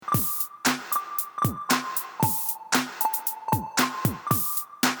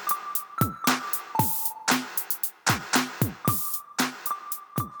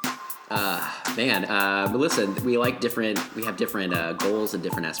Man, but listen, we have different goals and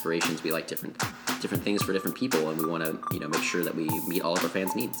different aspirations. We like different things for different people, and we want to, make sure that we meet all of our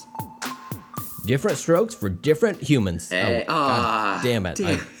fans' needs. Different strokes for different humans. Hey, God damn it.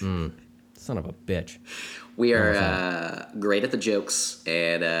 Son of a bitch. We are great at the jokes,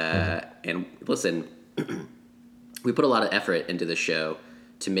 and listen, we put a lot of effort into the show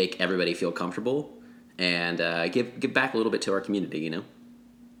to make everybody feel comfortable and give back a little bit to our community,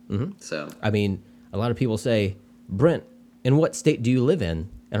 Mm-hmm. So, I mean, a lot of people say, Brent, in what state do you live in?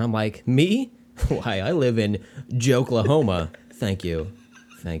 And I'm like, me? Why, I live in Joklahoma. Thank you.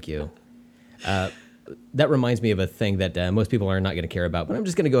 That reminds me of a thing that most people are not going to care about, but I'm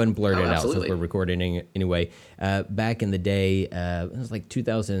just going to go ahead and blurt it out since we're recording anyway. Back in the day, it was like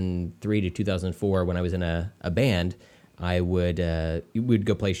 2003 to 2004 when I was in a band. I we'd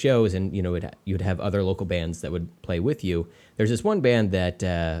go play shows, and you'd have other local bands that would play with you. There's this one band that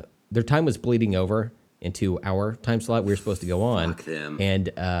their time was bleeding over into our time slot. We were supposed to go on. Fuck them. And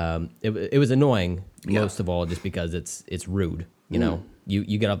it was annoying most of all just because it's rude.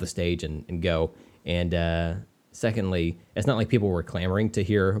 You get off the stage and go. And secondly, it's not like people were clamoring to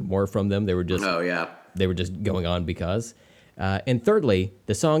hear more from them. They were just they were just going on because. And thirdly,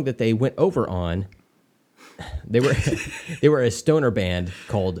 the song that they went over on. They were a stoner band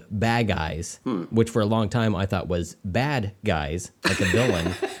called Bad Guys, which for a long time I thought was Bad Guys, like a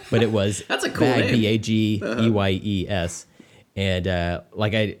villain, but it was That's a cool Bad, name. Bageyes. And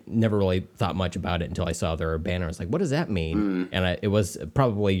I never really thought much about it until I saw their banner. I was like, what does that mean? And it was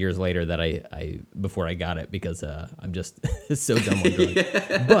probably years later that I before I got it because I'm just so dumb on drugs.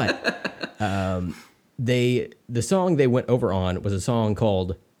 But the song they went over on was a song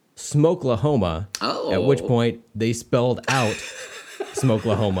called Smokelahoma, at which point they spelled out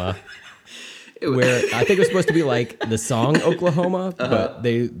Smokelahoma, where I think it was supposed to be like the song Oklahoma, but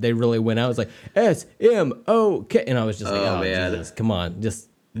they really went out. It was like S-M-O-K, and I was just like, oh man. Jesus, come on, just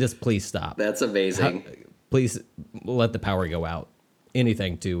please stop. That's amazing. Please let the power go out.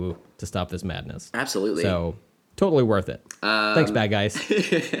 Anything to stop this madness. Absolutely. So totally worth it. Thanks, Bad Guys.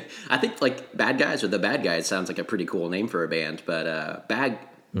 I think like Bad Guys or the Bad Guys sounds like a pretty cool name for a band, but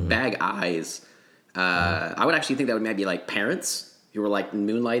Bag Eyes. I would actually think that would maybe like parents who were like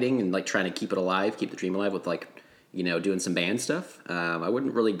moonlighting and like trying to keep it alive, keep the dream alive with like, doing some band stuff. I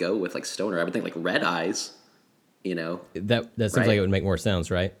wouldn't really go with like stoner. I would think like Red Eyes, That seems right? like it would make more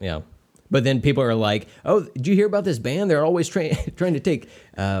sense, right? Yeah. But then people are like, oh, did you hear about this band? They're always trying to take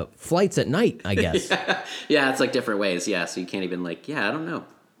flights at night, I guess. Yeah, it's like different ways. Yeah, so you can't even like, I don't know.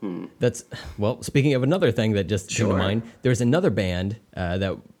 Speaking of another thing that just came to mind, there's another band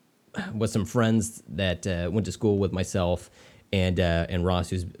that was some friends that went to school with myself and Ross,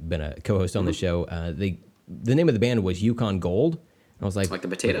 who's been a co-host on the show. The name of the band was Yukon Gold. And I was like the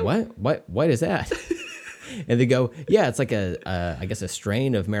potato? What is that? And they go, yeah, it's like I guess a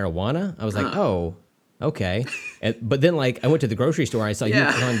strain of marijuana. I was like, oh, okay. But then like I went to the grocery store and I saw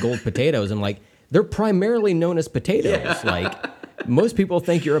Yukon Gold potatoes. And like, they're primarily known as potatoes. Yeah. Like, most people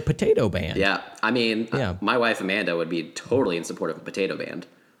think you're a potato band. Yeah. I mean, my wife Amanda would be totally in support of a potato band.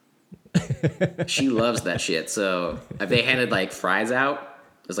 She loves that shit. So if they handed like fries out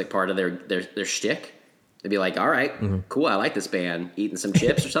as like part of their shtick, they'd be like, all right, cool. I like this band. Eating some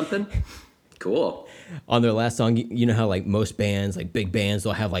chips or something. Cool. On their last song, you know how like most bands, like big bands,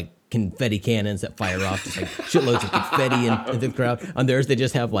 they'll have like confetti cannons that fire off just like shitloads of confetti in the crowd. On theirs, they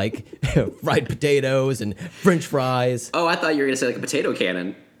just have like fried potatoes and French fries. Oh, I thought you were gonna say like a potato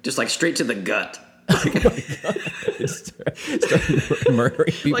cannon, just like straight to the gut. Oh my God. Start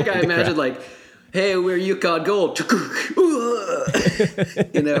murdering people. Like I imagine, like, hey, we're Yukon Gold.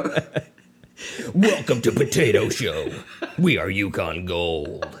 Welcome to Potato Show. We are Yukon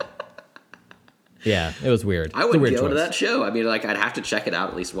Gold. Yeah, it was weird. I would go to that show. I mean, like, I'd have to check it out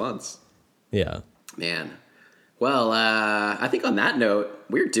at least once. Yeah. Man. Well, I think on that note,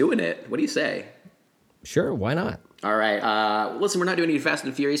 we're doing it. What do you say? Sure, why not? All right. Listen, we're not doing any Fast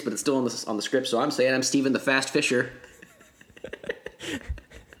and Furious, but it's still on the script, so I'm saying I'm Steven the Fast Fisher.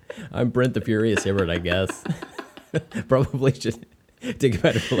 I'm Brent the Furious Hibbert, I guess. Probably should take a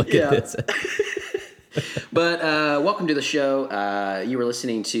better look at this. But welcome to the show. You were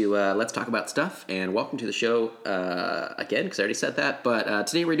listening to Let's Talk About Stuff, and welcome to the show again, because I already said that. But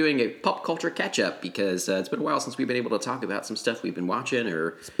today we're doing a pop culture catch-up, because it's been a while since we've been able to talk about some stuff we've been watching.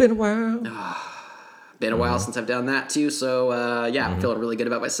 It's been a while. Been a while since I've done that, too. So, I'm feeling really good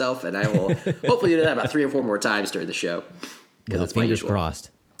about myself, and I will hopefully do that about 3 or 4 more times during the show. Well, fingers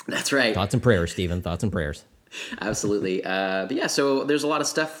crossed. That's right. Thoughts and prayers, Stephen. Thoughts and prayers. Absolutely. But yeah, so there's a lot of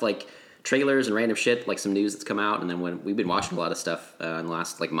stuff like trailers and random shit, like some news that's come out, and then when we've been watching a lot of stuff in the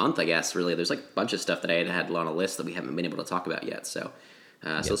last like month, I guess. Really, there's like a bunch of stuff that I had on a list that we haven't been able to talk about yet. So,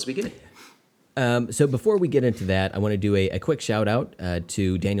 so this will be good. So before we get into that, I want to do a quick shout out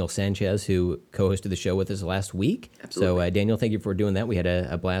to Daniel Sanchez, who co-hosted the show with us last week. Absolutely. So Daniel, thank you for doing that. We had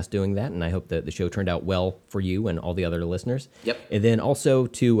a blast doing that, and I hope that the show turned out well for you and all the other listeners. Yep. And then also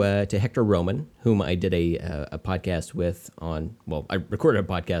to Hector Roman, whom I did a podcast with on. Well, I recorded a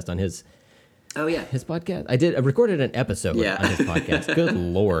podcast on his. Oh yeah, his podcast. I recorded an episode on his podcast. Good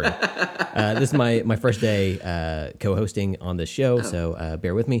Lord. This is my first day co-hosting on this show, so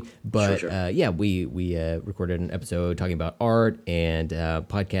bear with me. But Sure. We recorded an episode talking about art and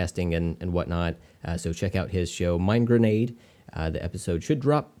podcasting and whatnot. So check out his show, Mind Grenade. The episode should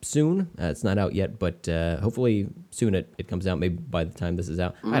drop soon. It's not out yet, but hopefully soon it comes out. Maybe by the time this is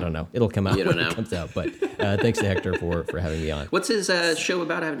out. I don't know. It'll come out when it comes out. But thanks to Hector for having me on. What's his show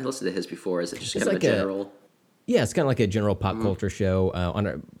about? I haven't listened to his before. Is it just kind of like a general? It's kind of like a general pop culture show.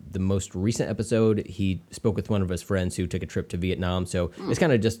 On the most recent episode, he spoke with one of his friends who took a trip to Vietnam. So it's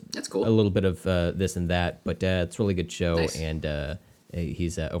kind of just That's cool. a little bit of this and that. But it's a really good show. Nice. And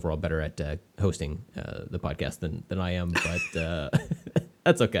he's overall better at hosting the podcast than I am. But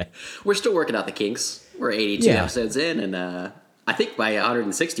that's okay. We're still working out the kinks. We're 82 episodes in, and I think by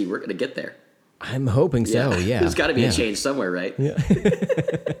 160 we're going to get there. I'm hoping so, yeah. There's got to be a change somewhere, right? Yeah.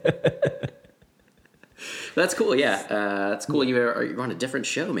 That's cool, yeah. That's cool. You're on a different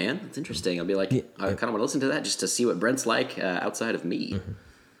show, man. That's interesting. I'll be like, I kind of want to listen to that just to see what Brent's like outside of me.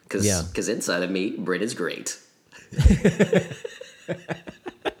 Because inside of me, Brent is great.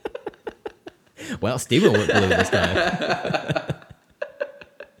 Well, Steven went blue this time.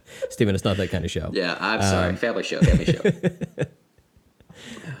 Steven, it's not that kind of show. Yeah, I'm sorry. Family show.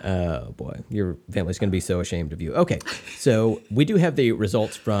 Oh, boy. Your family's going to be so ashamed of you. Okay, so we do have the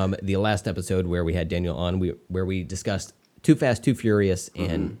results from the last episode where we had Daniel on, where we discussed Too Fast, Too Furious,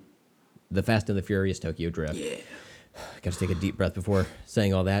 and The Fast and the Furious Tokyo Drift. Yeah. Got to take a deep breath before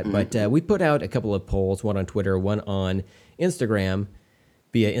saying all that. But we put out a couple of polls, one on Twitter, one on Instagram,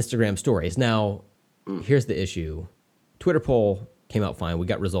 via Instagram stories. Now, here's the issue. Twitter poll came out fine. We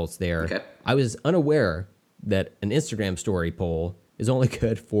got results there. Okay. I was unaware that an Instagram story poll is only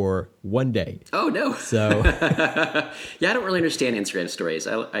good for one day. Oh, no. So, yeah, I don't really understand Instagram stories.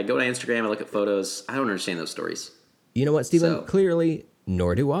 I go to Instagram, I look at photos. I don't understand those stories. you know what, Stephen? So- Clearly,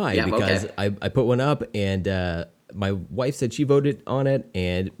 nor do I. Yeah, because okay. I put one up, and my wife said she voted on it,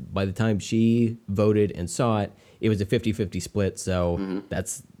 and by the time she voted and saw it, it was a 50-50 split, so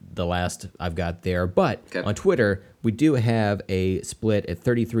that's the last I've got there. But on Twitter, we do have a split at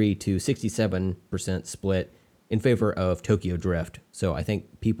 33 to 67% split in favor of Tokyo Drift. So I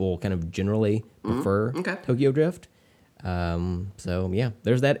think people kind of generally prefer Tokyo Drift. So yeah,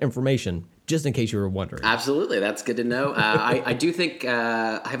 there's that information, just in case you were wondering. Absolutely, that's good to know. I do think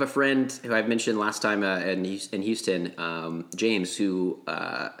I have a friend who I've mentioned last time in Houston, James, who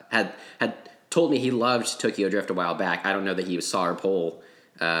had told me he loved Tokyo Drift a while back. I don't know that he saw our poll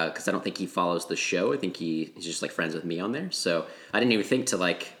because I don't think he follows the show. I think he's just like friends with me on there. So I didn't even think to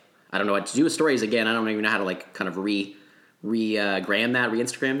like, I don't know what to do with stories again. I don't even know how to like kind of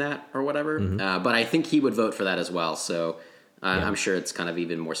re-Instagram that or whatever. But I think he would vote for that as well. So I'm sure it's kind of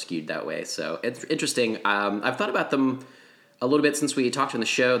even more skewed that way. So it's interesting. I've thought about them a little bit since we talked on the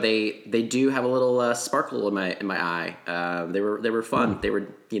show. They do have a little sparkle in my eye. They were fun. They were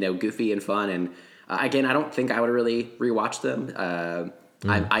goofy and fun. And again, I don't think I would really rewatch them.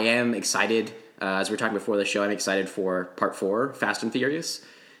 I am excited. As we were talking before the show, I'm excited for Part 4, Fast and Furious,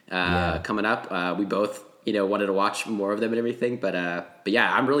 coming up. We both wanted to watch more of them and everything. But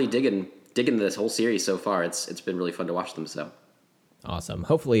yeah, I'm really digging this whole series so far. It's been really fun to watch them. So. Awesome.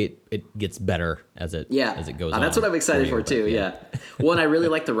 Hopefully it gets better as it goes on. That's what I'm excited for too. Yeah. Well, and I really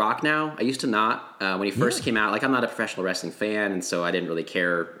like The Rock now. I used to not when he first came out. Like, I'm not a professional wrestling fan, and so I didn't really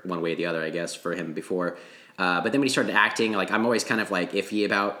care one way or the other, I guess, for him before. But then when he started acting, like, I'm always kind of like iffy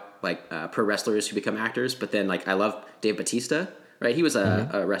about like pro wrestlers who become actors. But then like I love Dave Bautista. Right, he was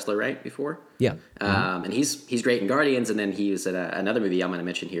a wrestler, right, before. Yeah. And he's great in Guardians, and then he was in another movie I'm going to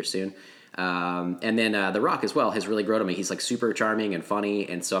mention here soon. And then The Rock as well has really grown on me. He's like super charming and funny,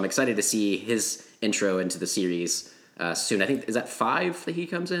 and so I'm excited to see his intro into the series soon. I think, is that 5 that he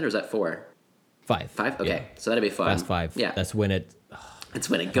comes in, or is that 4? 5. 5? Okay, Yeah. So that'd be fun. Fast 5. Yeah, That's when it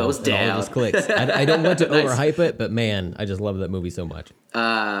goes down. It all just clicks. I don't want to Nice. overhype it, but man, I just love that movie so much.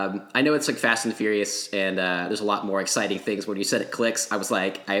 I know it's like Fast and Furious, and there's a lot more exciting things. When you said it clicks, I was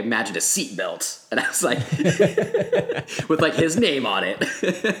like, I imagined a seatbelt, and I was like, with like his name on it.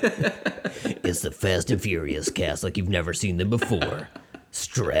 It's the Fast and Furious cast like you've never seen them before.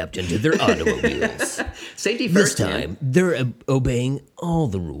 strapped into their automobiles. Safety This first, man. time, they're obeying all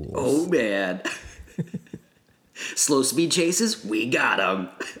the rules. Oh, man. Slow speed chases, we got them.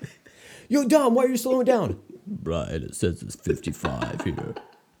 Yo, Dom, why are you slowing down? Brian, it says it's 55 here.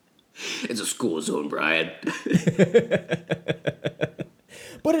 It's a school zone, Brian.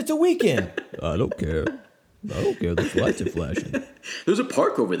 But it's a weekend. I don't care. Those lights are flashing. There's a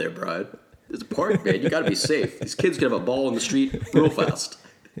park over there, Brian. There's a park, man. You gotta be safe. These kids can have a ball in the street real fast.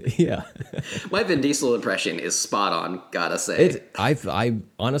 Yeah. My Vin Diesel impression is spot on, gotta say. I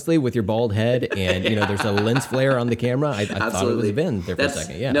honestly, with your bald head and, there's a lens flare on the camera, I thought it was Vin there for a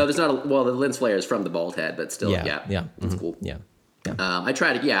second. Yeah. No, there's not the lens flare is from the bald head, but still, yeah. That's cool. Yeah.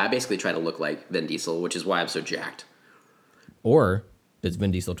 I basically try to look like Vin Diesel, which is why I'm so jacked. Or does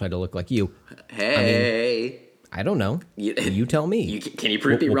Vin Diesel try to look like you? Hey. I don't know. You tell me. Can you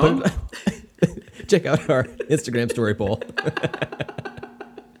prove me wrong? Check out our Instagram story poll.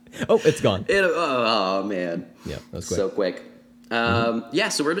 Oh, it's gone. Oh, man. Yeah, that's quick. So quick. Yeah,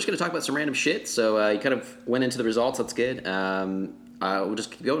 so we're just going to talk about some random shit. So you kind of went into the results. That's good. We'll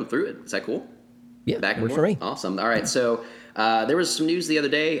just keep going through it. Is that cool? Yeah, Back and works forth? for me. Awesome. All right, so there was some news the other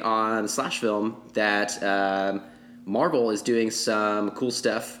day on Slash Film that Marvel is doing some cool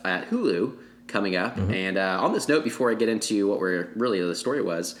stuff at Hulu coming up. And on this note, before I get into what the story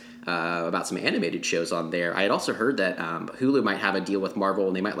was, about some animated shows on there, I had also heard that Hulu might have a deal with Marvel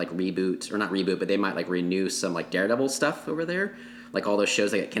and they might like but they might like renew some like Daredevil stuff over there. Like all those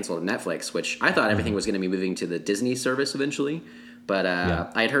shows that get canceled on Netflix, which I thought everything was going to be moving to the Disney service eventually. But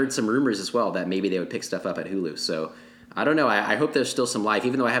I had heard some rumors as well that maybe they would pick stuff up at Hulu. So I don't know. I hope there's still some life,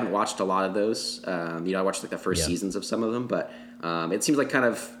 even though I haven't watched a lot of those. I watched like the first seasons of some of them, but it seems like kind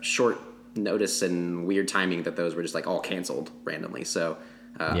of short notice and weird timing that those were just like all canceled randomly. So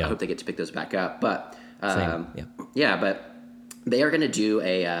I hope they get to pick those back up. But but they are going to do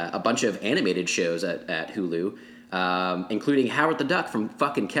a bunch of animated shows at Hulu, including Howard the Duck from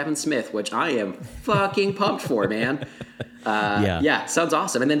fucking Kevin Smith, which I am fucking pumped for, man. Sounds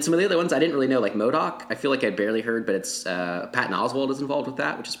awesome. And then some of the other ones I didn't really know, like MODOK. I feel like I barely heard, but it's Patton Oswalt is involved with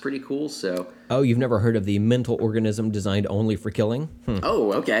that, which is pretty cool. So, oh, you've never heard of the mental organism designed only for killing?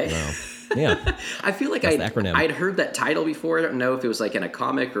 Oh, okay. No. Yeah, I feel like I'd heard that title before. I don't know if it was like in a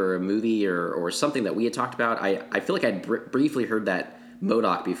comic or a movie or something that we had talked about. I feel like I'd briefly heard that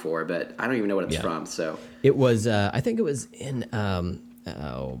MODOK before, but I don't even know what it's from. So it was. I think it was in.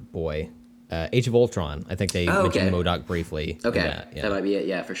 Age of Ultron. I think they mentioned MODOK briefly. Okay, that might be it.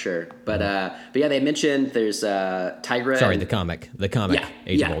 Yeah, for sure. But they mentioned there's Tigra. Sorry, the comic.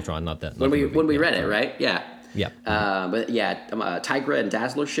 Age of Ultron, not that. When we read it, right? Yeah. Yeah. Tigra and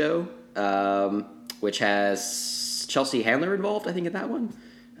Dazzler show, which has Chelsea Handler involved, I think, in that one.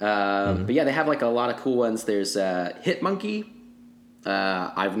 But yeah, they have like a lot of cool ones. There's Hit Monkey.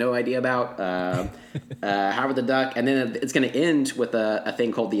 I have no idea about Howard the Duck, and then it's going to end with a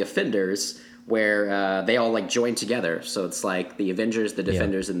thing called The Offenders, where they all like join together. So it's like the Avengers, the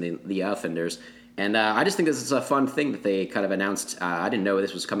Defenders, and the Offenders. And I just think this is a fun thing that they kind of announced. I didn't know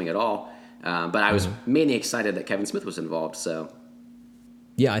this was coming at all, but I was mainly excited that Kevin Smith was involved. So.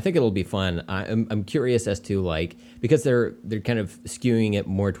 Yeah, I think it'll be fun. I'm curious as to like, because they're kind of skewing it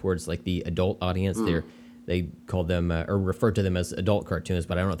more towards like the adult audience. They call them or refer to them as adult cartoons,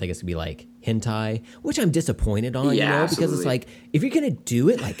 but I don't think it's gonna be like hentai, which I'm disappointed on, because it's like, if you're gonna do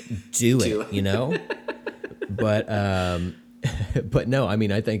it, like do it. But no, I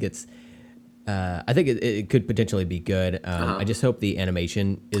mean, I think it's, I think it could potentially be good. I just hope the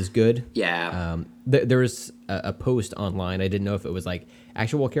animation is good. Yeah. There's a post online. I didn't know if it was like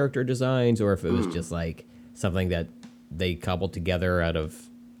actual character designs or if it was just like something that they cobbled together out of.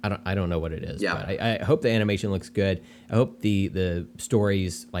 I don't know what it is. Yeah. But I hope the animation looks good. I hope the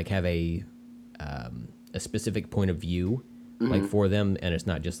stories like have a specific point of view like for them, and it's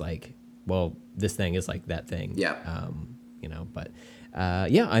not just like, well, this thing is like that thing. Yeah. But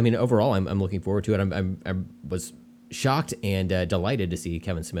I mean, overall, I'm looking forward to it. I was shocked and delighted to see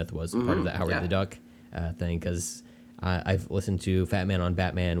Kevin Smith was part of that Howard the Duck thing, because I've listened to Fat Man on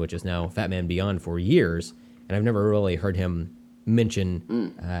Batman, which is now Fat Man Beyond, for years, and I've never really heard him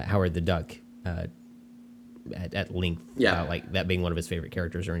mention Howard the Duck at length, like that being one of his favorite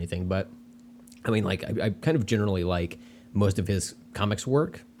characters or anything. But I mean, like I kind of generally like most of his comics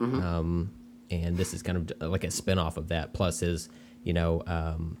work, and this is kind of like a spin-off of that, plus his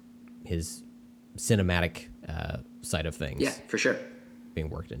his cinematic side of things. Yeah, for sure. Being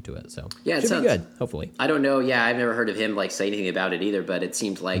worked into it, so it should sounds be good. Hopefully, I don't know. Yeah, I've never heard of him like say anything about it either. But it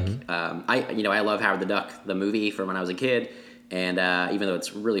seems like I love Howard the Duck, the movie from when I was a kid. And even though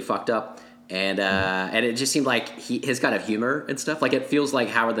it's really fucked up, and it just seemed like his kind of humor and stuff. Like it feels like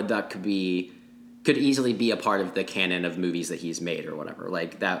Howard the Duck could easily be a part of the canon of movies that he's made or whatever.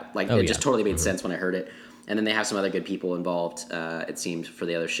 Like that, like it just totally made sense when I heard it. And then they have some other good people involved. It seemed for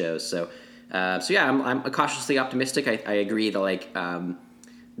the other shows. So yeah, I'm cautiously optimistic. I agree that like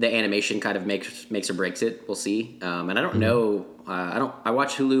the animation kind of makes or breaks it. We'll see. And I don't know. I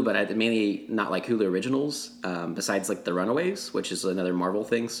watch Hulu, but I mainly not like Hulu originals. Besides like The Runaways, which is another Marvel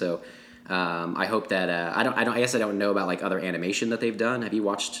thing. So I hope that I guess I don't know about like other animation that they've done. Have you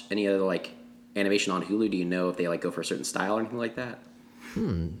watched any other like animation on Hulu? Do you know if they like go for a certain style or anything like that?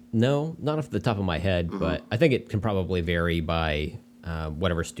 No, not off the top of my head, but I think it can probably vary by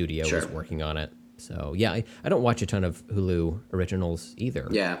whatever studio is working on it. So yeah, I don't watch a ton of Hulu originals either.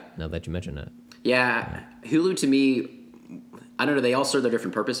 Yeah. Now that you mention it. Yeah, Hulu to me, I don't know. They all serve their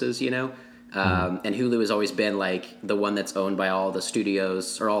different purposes, you know. And Hulu has always been like the one that's owned by all the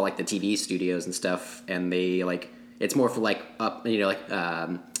studios or all like the TV studios and stuff, and they like it's more for like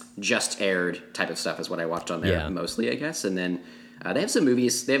just aired type of stuff is what I watched on there mostly, I guess. And then they have some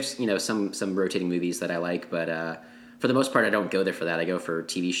movies. They have some rotating movies that I like, but for the most part, I don't go there for that. I go for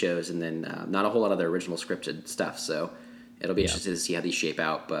TV shows, and then not a whole lot of their original scripted stuff. So it'll be interesting to see how these shape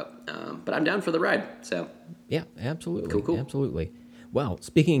out. But I'm down for the ride. So yeah, absolutely, cool. Absolutely. Well,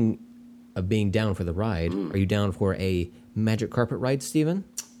 speaking of being down for the ride, are you down for a magic carpet ride, Steven?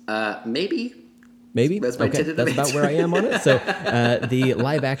 Maybe. Maybe? That's my okay, that's about where I am on it. So the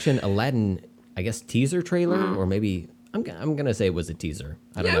live-action Aladdin, I guess, teaser trailer, or maybe, I'm going to say it was a teaser.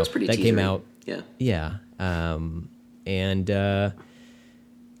 I don't know. It was pretty that teasery. came out. Yeah. Yeah. And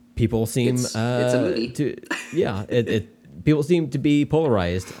people seem... It's a movie. People seem to be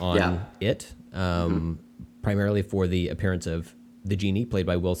polarized on it, primarily for the appearance of the genie, played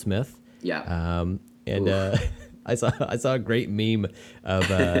by Will Smith. Yeah. I saw a great meme of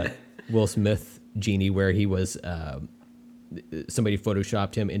Will Smith genie where he was somebody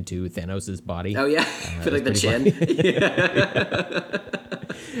photoshopped him into Thanos' body. Oh yeah, for like the chin.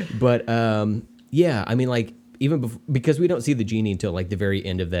 But yeah, I mean, like even because we don't see the genie until like the very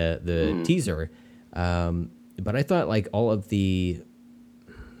end of the teaser. But I thought like all of the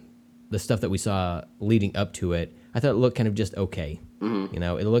stuff that we saw leading up to it, I thought it looked kind of just okay. You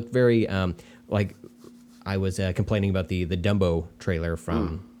know, it looked very like I was complaining about the Dumbo trailer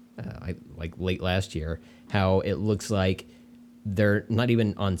from like late last year, how it looks like they're not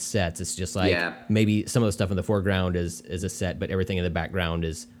even on sets. It's just like maybe some of the stuff in the foreground is a set, but everything in the background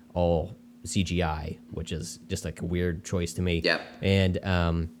is all CGI, which is just like a weird choice to me. Yeah. And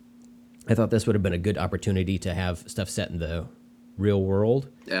I thought this would have been a good opportunity to have stuff set in the real world.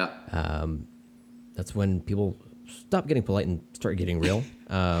 Yeah. That's when people stop getting polite and start getting real.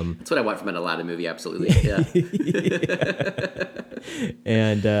 That's what I want from an Aladdin movie, absolutely. Yeah.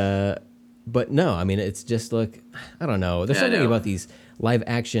 And but no, I mean it's just look, I don't know. There's something about these live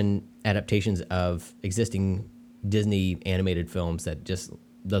action adaptations of existing Disney animated films that just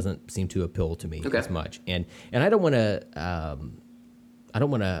doesn't seem to appeal to me as much. And I don't want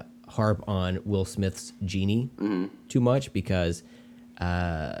to harp on Will Smith's genie too much because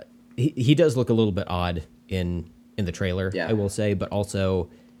he does look a little bit odd in the trailer, I will say, but also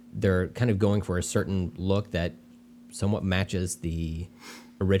they're kind of going for a certain look that somewhat matches the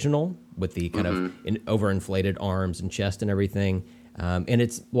original with the kind of overinflated arms and chest and everything. And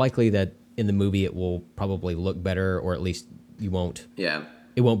it's likely that in the movie it will probably look better, or at least you won't. Yeah.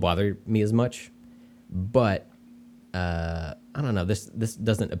 It won't bother me as much. But I don't know. This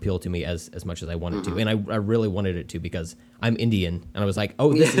doesn't appeal to me as much as I wanted to, and I really wanted it to because I'm Indian, and I was like,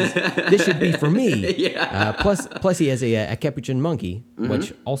 oh, this should be for me. Plus he has a capuchin monkey,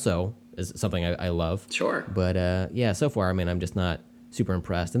 which also is something I love. Sure. But yeah, so far, I mean, I'm just not super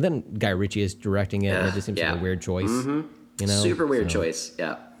impressed. And then Guy Ritchie is directing it, and it just seems like a weird choice. You know, super weird choice.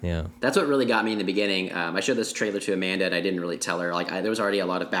 Yeah. Yeah. That's what really got me in the beginning. I showed this trailer to Amanda, and I didn't really tell her. Like, there was already a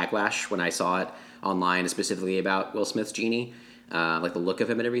lot of backlash when I saw it online, specifically about Will Smith's genie, like the look of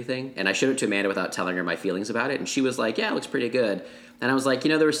him and everything. And I showed it to Amanda without telling her my feelings about it, and she was like, "Yeah, it looks pretty good." And I was like,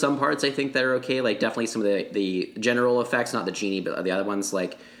 there were some parts I think that are okay, like definitely some of the general effects, not the genie, but the other ones.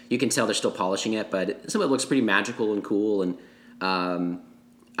 Like you can tell they're still polishing it, but some of it looks pretty magical and cool. And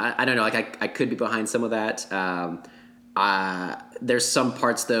I don't know, like I could be behind some of that. There's some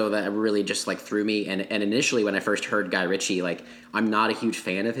parts though that really just like threw me. And initially when I first heard Guy Ritchie, like I'm not a huge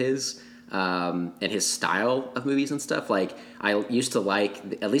fan of his and his style of movies and stuff. Like I used to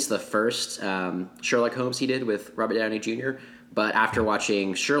like at least the first Sherlock Holmes he did with Robert Downey Jr. But after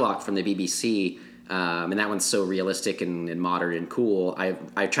watching Sherlock from the BBC, and that one's so realistic and modern and cool,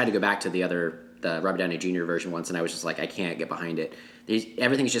 I tried to go back to the Robert Downey Jr. version once, and I was just like, I can't get behind it.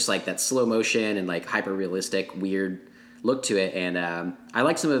 everything's just like that slow motion and like hyper realistic, weird look to it. And I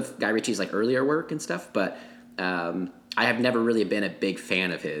like some of Guy Ritchie's like earlier work and stuff, but I have never really been a big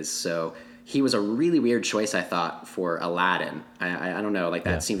fan of his. So he was a really weird choice, I thought, for Aladdin. I don't know, like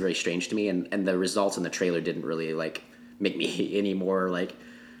that seemed very strange to me, and the results in the trailer didn't really like make me any more like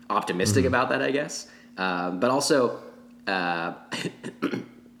optimistic about that, I guess. But also,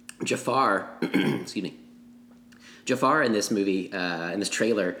 Jafar, excuse me, Jafar in this movie, in this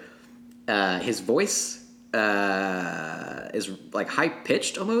trailer, his voice is like high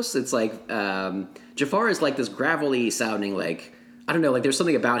pitched almost. It's like Jafar is like this gravelly sounding, like, I don't know, like there's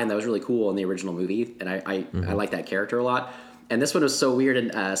something about him that was really cool in the original movie, and I like that character a lot. And this one was so weird,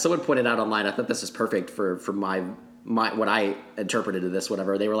 and someone pointed out online, I thought this is perfect for my what I interpreted of this,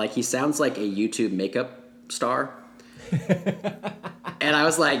 whatever. They were like, he sounds like a YouTube makeup star. And I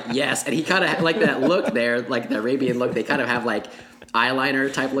was like, yes. And he kind of like that look there, like the Arabian look. They kind of have like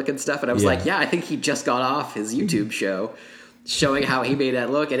eyeliner type look and stuff. And I was like, yeah, I think he just got off his YouTube show showing how he made that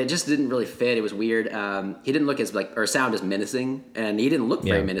look. And it just didn't really fit. It was weird. He didn't look as like, or sound as menacing. And he didn't look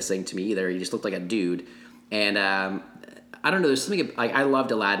very menacing to me either. He just looked like a dude. And I don't know, there's something, like, I loved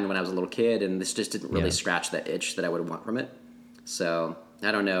Aladdin when I was a little kid, and this just didn't really scratch that itch that I would want from it. So,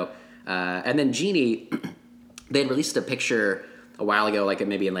 I don't know. And then Genie, they had released a picture a while ago, like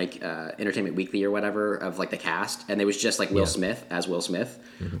maybe in like Entertainment Weekly or whatever, of like the cast, and it was just like Will Smith as Will Smith.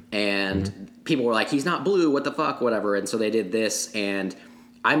 And people were like, he's not blue, what the fuck, whatever. And so they did this, and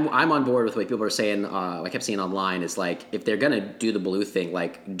I'm on board with what people are saying. I kept seeing online is like, if they're gonna do the blue thing,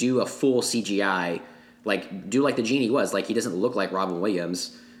 like do a full CGI. Like, do like the Genie was. Like, he doesn't look like Robin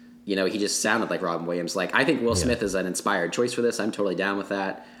Williams. You know, he just sounded like Robin Williams. Like, I think Will Smith is an inspired choice for this. I'm totally down with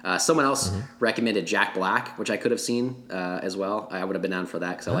that. Someone else recommended Jack Black, which I could have seen as well. I would have been down for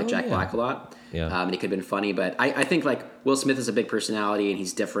that because I like Jack Black a lot. And he could have been funny. But I think, like, Will Smith is a big personality, and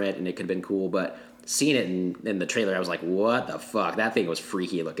he's different, and it could have been cool. But seeing it in the trailer, I was like, what the fuck? That thing was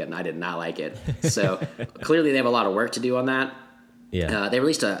freaky looking, and I did not like it. So, clearly they have a lot of work to do on that. They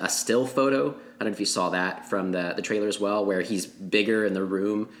released a still photo. I don't know if you saw that from the trailer as well, where he's bigger in the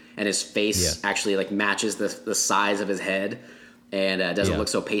room and his face actually like matches the size of his head, and doesn't look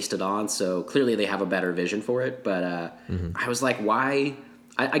so pasted on. So clearly they have a better vision for it. But I was like, why?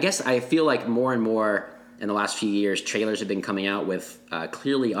 I guess I feel like more and more in the last few years, trailers have been coming out with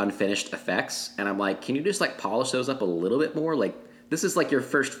clearly unfinished effects, and I'm like, can you just like polish those up a little bit more? Like, this is like your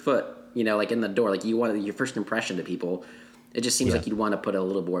first foot, you know, like in the door, like you want your first impression to people. It just seems like you'd want to put a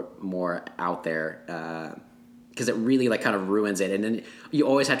little more out there, because it really like kind of ruins it. And then you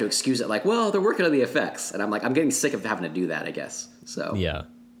always have to excuse it like, well, they're working on the effects. And I'm like, I'm getting sick of having to do that, I guess. So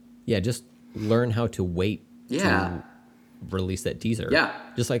yeah, just learn how to wait to release that teaser.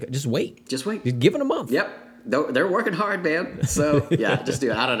 Just wait. Just give it a month. They're working hard, man. So just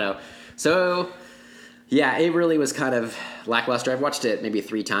do it. I don't know. So yeah, it really was kind of lackluster. I've watched it maybe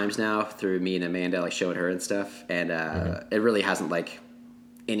 3 times now through me and Amanda, like showing her and stuff, and it really hasn't like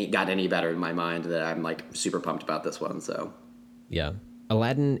got any better in my mind. That I'm like super pumped about this one. So yeah,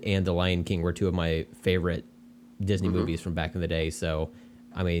 Aladdin and The Lion King were 2 of my favorite Disney movies from back in the day. So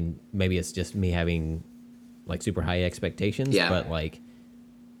I mean, maybe it's just me having like super high expectations, but like,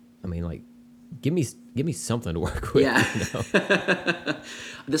 I mean, like, give me something to work with. You know?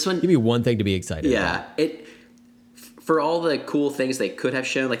 This one, give me one thing to be excited about. For all the cool things they could have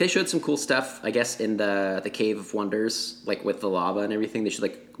shown, like they showed some cool stuff, I guess, in the Cave of Wonders, like with the lava and everything. They showed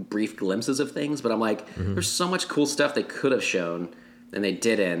like brief glimpses of things, but I'm like, there's so much cool stuff they could have shown and they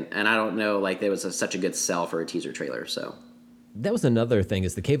didn't. And I don't know, like there was such a good sell for a teaser trailer. So that was another thing,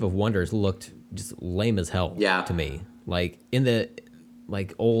 is the Cave of Wonders looked just lame as hell to me. Like in the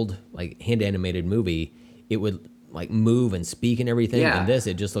like old like hand animated movie, it would like move and speak and everything. And this,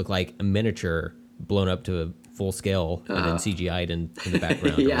 it just looked like a miniature blown up to a full scale and then CGI'd in the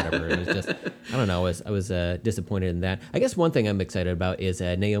background or whatever. It was just, I don't know. I was disappointed in that. I guess one thing I'm excited about is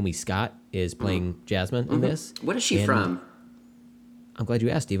Naomi Scott is playing Jasmine in this. What is she from? I'm glad you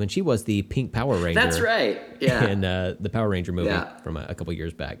asked, Steven. She was the Pink Power Ranger. That's right. Yeah. In the Power Ranger movie from a couple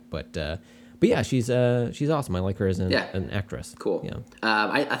years back. But yeah, she's awesome. I like her as an actress. Cool. Yeah.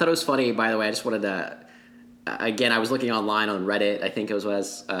 I thought it was funny, by the way. I just wanted to, again, I was looking online on Reddit, I think it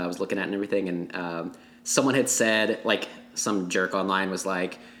was I was looking at and everything, and someone had said, like, some jerk online was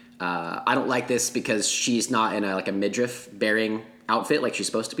like, I don't like this because she's not in a midriff bearing outfit like she's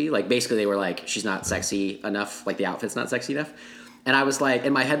supposed to be. Like, basically they were like, she's not sexy enough, like the outfit's not sexy enough. And I was like,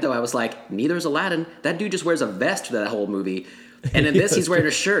 in my head though, I was like, neither is Aladdin. That dude just wears a vest for that whole movie. And in this, he's wearing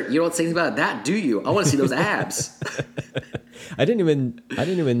a shirt. You don't say anything about that, do you? I want to see those abs. I didn't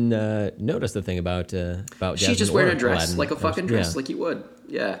even notice the thing about She's Jasmine just wearing or a dress, Aladdin. like a fucking dress, Yeah. like you would.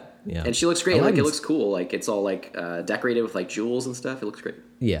 Yeah. Yeah. And she looks great. Like, it Aladdin's- looks cool. Like, it's all, like, decorated with, like, jewels and stuff. It looks great.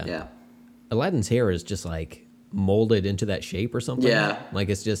 Yeah. Yeah. Aladdin's hair is just like molded into that shape or something. Yeah. Like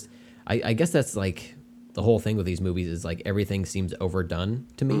it's just, I guess that's like the whole thing with these movies is like everything seems overdone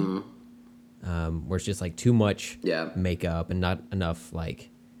to me. Where it's just like too much Yeah. makeup and not enough like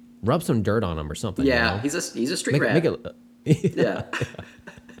rub some dirt on him or something. Yeah. You know? He's a street Make, rat. make it, Yeah.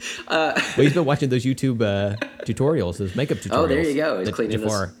 well, he's been watching those YouTube tutorials, those makeup tutorials. Oh, there you go. He's that cleaning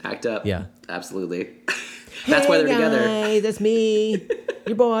Jafar- this act up. Yeah. Absolutely. That's why they're Hey together. guys, it's me,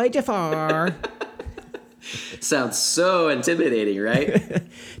 your boy Jafar. Sounds so intimidating, right?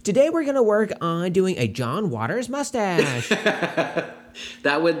 Today we're gonna work on doing a John Waters mustache.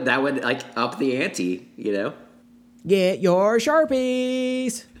 That would like up the ante, you know? Get your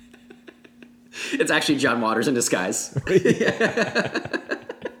Sharpies. It's actually John Waters in disguise.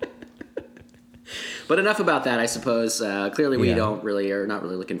 But enough about that, I suppose. Clearly, we Yeah. are not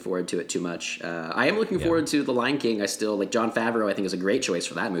really looking forward to it too much. I am looking forward to The Lion King. I still like Jon Favreau. I think is a great choice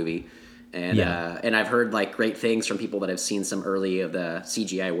for that movie, and and I've heard like great things from people that have seen some early of the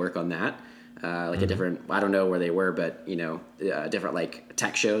CGI work on that. Like a different, I don't know where they were, but you know, different like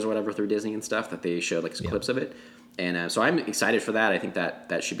tech shows or whatever through Disney and stuff that they showed like some clips of it, and so I'm excited for that. I think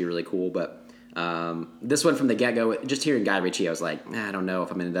that should be really cool, but. This one from the get-go, just hearing Guy Ritchie, I was like, I don't know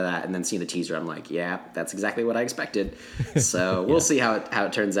if I'm into that. And then seeing the teaser, I'm like, yeah, that's exactly what I expected. So we'll see how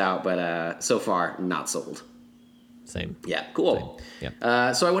it turns out. But so far, not sold. Same. Yeah, cool. Same.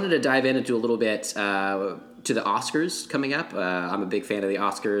 So I wanted to dive into a little bit to the Oscars coming up. I'm a big fan of the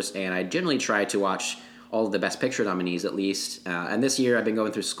Oscars, and I generally try to watch all of the Best Picture nominees at least. And this year, I've been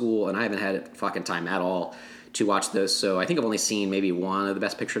going through school, and I haven't had fucking time at all to watch those. So I think I've only seen maybe one of the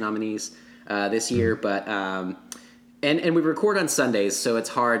Best Picture nominees this year, but and we record on Sundays, so it's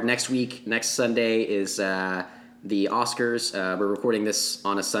hard. Next Sunday is the Oscars. We're recording this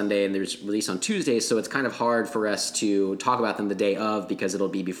on a Sunday, and there's release on Tuesdays, so it's kind of hard for us to talk about them the day of because it'll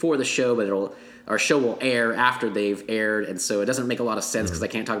be before the show, but our show will air after they've aired, and so it doesn't make a lot of sense because I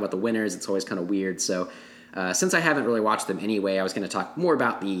can't talk about the winners. It's always kind of weird. So since I haven't really watched them anyway, I was going to talk more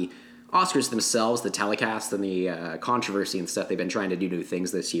about the Oscars themselves, the telecast, and the controversy and stuff. They've been trying to do new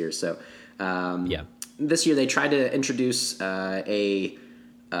things this year, so. This year they tried to introduce a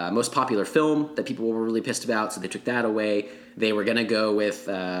most popular film that people were really pissed about, so they took that away. They were going to go with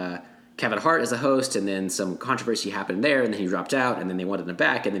Kevin Hart as a host, and then some controversy happened there, and then he dropped out, and then they wanted him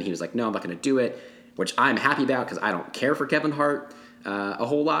back, and then he was like, no, I'm not going to do it, which I'm happy about because I don't care for Kevin Hart a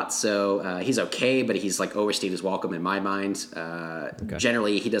whole lot, so he's okay, but he's like overstayed his welcome in my mind.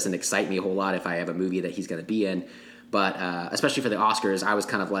 Generally, he doesn't excite me a whole lot if I have a movie that he's going to be in. But especially for the Oscars, I was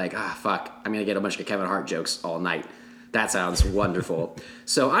kind of like, fuck, I'm going to get a bunch of Kevin Hart jokes all night. That sounds wonderful.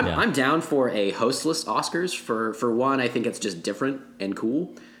 So I'm down for a hostless Oscars. For one, I think it's just different and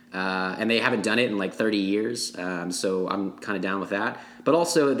cool. And they haven't done it in like 30 years. So I'm kind of down with that. But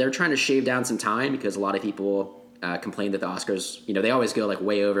also, they're trying to shave down some time because a lot of people complain that the Oscars, you know, they always go like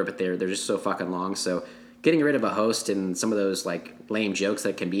way over, but they're just so fucking long. So getting rid of a host and some of those like lame jokes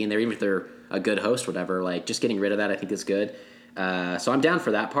that can be in there, even if they're a good host, whatever, like just getting rid of that, I think is good. So I'm down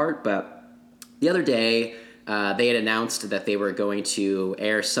for that part. But the other day, they had announced that they were going to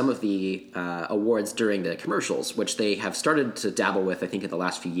air some of the awards during the commercials, which they have started to dabble with, I think, in the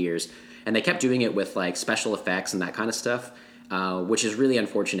last few years. And they kept doing it with like special effects and that kind of stuff, which is really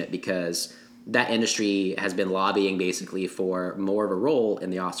unfortunate because that industry has been lobbying basically for more of a role in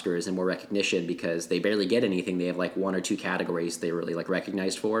the Oscars and more recognition because they barely get anything. They have like one or two categories they really like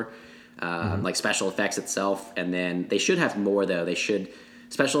recognized for, like special effects itself. And then they should have more though.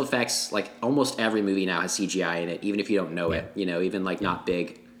 Special effects, like almost every movie now has CGI in it, even if you don't know it, you know, even like not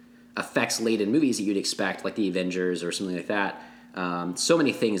big effects laden movies that you'd expect, like the Avengers or something like that. So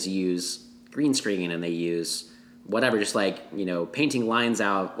many things use green screen and they use whatever, just like, you know, painting lines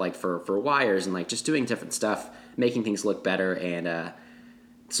out like for wires and like just doing different stuff, making things look better. And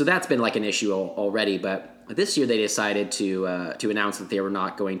so that's been like an issue already. But this year they decided to announce that they were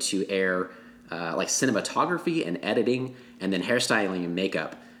not going to air like cinematography and editing and then hairstyling and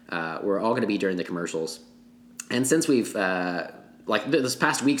makeup were all going to be during the commercials. And since we've like this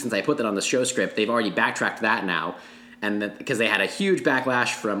past week since I put that on the show script, they've already backtracked that now, and because they had a huge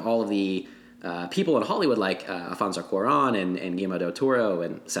backlash from all of the people in Hollywood like Alfonso Cuarón and Guillermo del Toro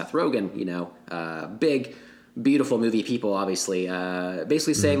and Seth Rogen, you know, big, beautiful movie people, obviously,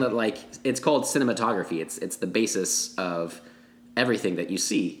 basically saying that like it's called cinematography. It's the basis of everything that you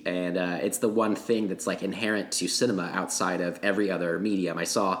see, and it's the one thing that's like inherent to cinema outside of every other medium. I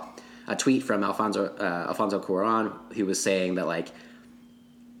saw a tweet from Alfonso Cuarón, who was saying that like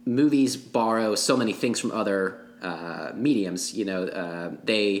movies borrow so many things from other mediums. You know,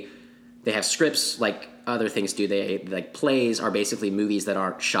 they have scripts like other things do. They like plays are basically movies that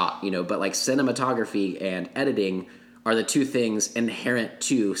aren't shot. You know, but like cinematography and editing are the two things inherent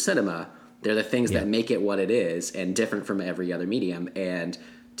to cinema. They're the things that make it what it is and different from every other medium. And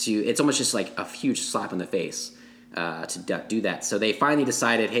it's almost just like a huge slap in the face to do that. So they finally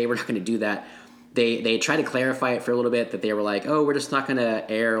decided, hey, we're not going to do that. They tried to clarify it for a little bit, that they were like, oh, we're just not going to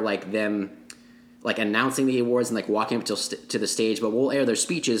air like them like announcing the awards and like walking up to the stage, but we'll air their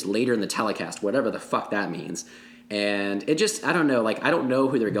speeches later in the telecast, whatever the fuck that means. And it just, I don't know, like, I don't know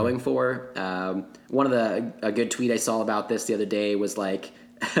who they're going for. One of a good tweet I saw about this the other day was like,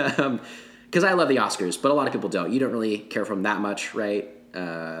 because I love the Oscars, but a lot of people don't. You don't really care for them that much, right?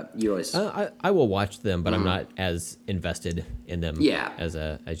 You always. I will watch them, but I'm not as invested in them. Yeah.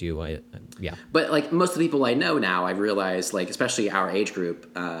 As you. Yeah. But like most of the people I know now, I've realized, like especially our age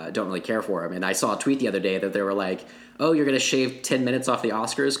group, don't really care for them. And I saw a tweet the other day that they were like, "Oh, you're going to shave 10 minutes off the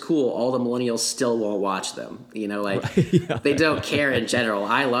Oscars? Cool. All the millennials still won't watch them." You know, like they don't care in general.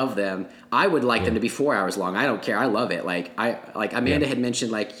 I love them. I would like them to be 4 hours long. I don't care. I love it. Like Amanda had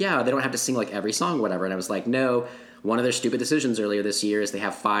mentioned, like, yeah, they don't have to sing like every song, whatever. And I was like, no. One of their stupid decisions earlier this year is they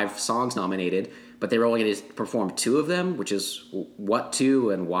have 5 songs nominated, but they were only going to perform 2 of them, which is what 2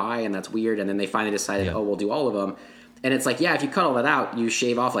 and why, and that's weird. And then they finally decided, oh, we'll do all of them. And it's like, yeah, if you cut all that out, you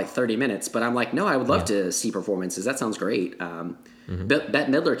shave off like 30 minutes. But I'm like, no, I would love to see performances. That sounds great. Bette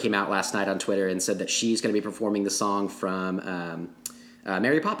Midler came out last night on Twitter and said that she's going to be performing the song from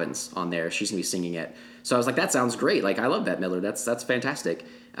Mary Poppins on there. She's going to be singing it. So I was like, that sounds great. Like, I love Bette Midler. That's fantastic.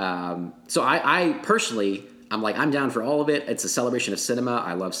 So I personally... I'm like, I'm down for all of it. It's a celebration of cinema.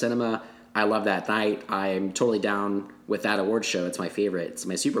 I love cinema. I love that night. I'm totally down with that award show. It's my favorite. It's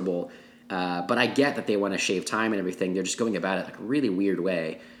my Super Bowl. But I get that they want to shave time and everything. They're just going about it like a really weird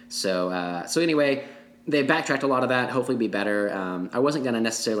way. So anyway, they backtracked a lot of that. Hopefully be better. I wasn't going to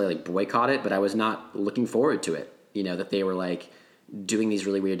necessarily like boycott it, but I was not looking forward to it. You know, that they were like doing these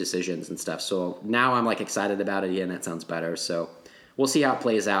really weird decisions and stuff. So now I'm like excited about it again. That sounds better. So we'll see how it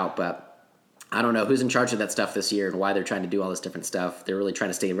plays out. But I don't know who's in charge of that stuff this year and why they're trying to do all this different stuff. They're really trying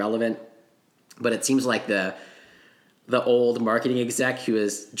to stay relevant. But it seems like the old marketing exec who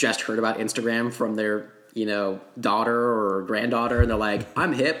has just heard about Instagram from their, you know, daughter or granddaughter, and they're like,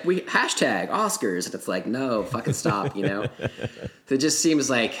 I'm hip, we hashtag Oscars. And it's like, no, fucking stop, you know? So it just seems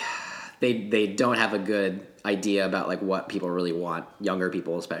like they don't have a good idea about like what people really want, younger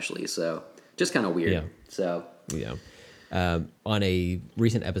people especially. So just kind of weird. Yeah. So yeah. On a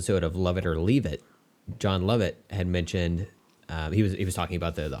recent episode of Love It or Leave It, John Lovett had mentioned he was talking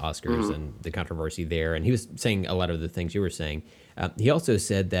about the Oscars and the controversy there, and he was saying a lot of the things you were saying. He also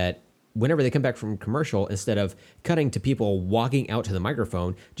said that whenever they come back from commercial, instead of cutting to people walking out to the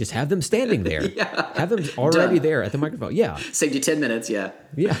microphone, just have them standing there. Have them already there at the microphone. Yeah. Saved you 10 minutes, yeah.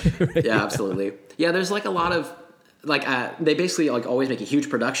 Yeah. Yeah, absolutely. Yeah, there's like a lot of, like, they basically like always make a huge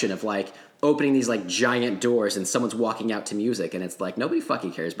production of like opening these like giant doors and someone's walking out to music, and it's like, nobody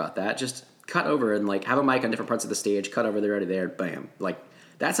fucking cares about that. Just cut over and like have a mic on different parts of the stage, cut over, they're already there, bam. Like,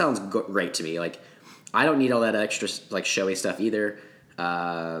 that sounds great to me. Like, I don't need all that extra like showy stuff either.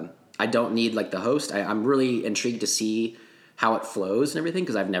 I don't need like the host. I'm really intrigued to see how it flows and everything,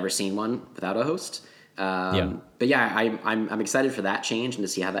 because I've never seen one without a host. But yeah, I'm excited for that change and to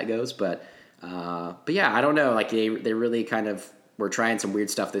see how that goes. But yeah, I don't know. Like they really kind of were trying some weird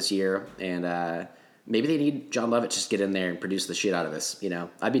stuff this year, and maybe they need John Lovett to just get in there and produce the shit out of this. You know,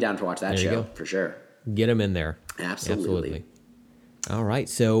 I'd be down to watch that show for sure. Get him in there. Absolutely. All right.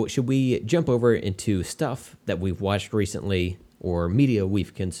 So should we jump over into stuff that we've watched recently or media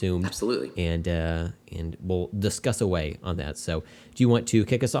we've consumed? Absolutely. And we'll discuss away on that. So do you want to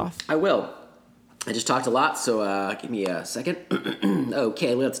kick us off? I will. I just talked a lot, so give me a second.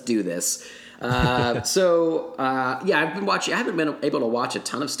 Okay, let's do this. Yeah, I haven't been able to watch a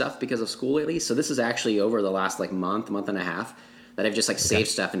ton of stuff because of school lately. So this is actually over the last like month and a half that I've just like saved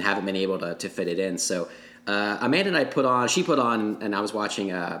stuff and haven't been able to fit it in. So Amanda and I put on, and I was watching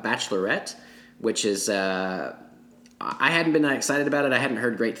Bachelorette, which is I hadn't been that excited about it. I hadn't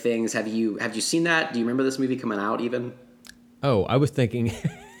heard great things. Have you seen that? Do you remember this movie coming out even? Oh, I was thinking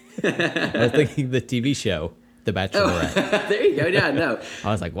the TV show, The Bachelorette. Oh, there you go. Yeah, no.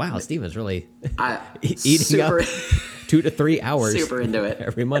 I was like, wow, Steven's really eating up 2 to 3 hours. Super into it.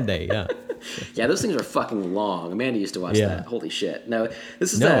 Every Monday, yeah. Yeah, those things are fucking long. Amanda used to watch that. Holy shit. No,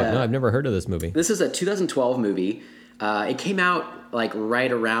 this is no, I've never heard of this movie. This is a 2012 movie. It came out like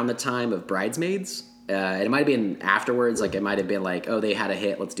right around the time of Bridesmaids. And it might have been afterwards. Like it might have been like, oh, they had a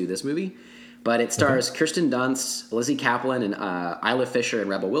hit. Let's do this movie. But it stars Kirsten Dunst, Lizzie Kaplan, and Isla Fisher and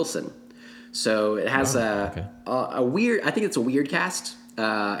Rebel Wilson. So it has a weird. I think it's a weird cast,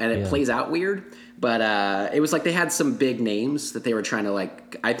 and it plays out weird. But it was like they had some big names that they were trying to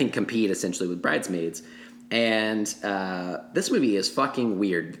like, I think, compete essentially with Bridesmaids. And this movie is fucking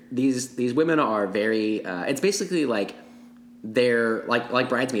weird. These women are very. It's basically like they're like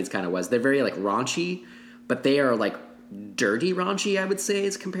Bridesmaids kind of was. They're very like raunchy, but they are like dirty raunchy, I would say,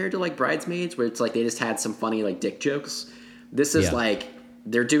 as compared to like Bridesmaids, where it's like they just had some funny like dick jokes. This is like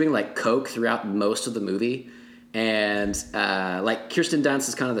they're doing like coke throughout most of the movie, and like Kirsten Dunst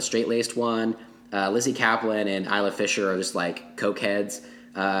is kind of the straight-laced one. Lizzie Kaplan and Isla Fisher are just like coke heads,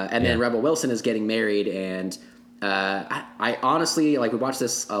 and then Rebel Wilson is getting married. And I honestly, like, we watched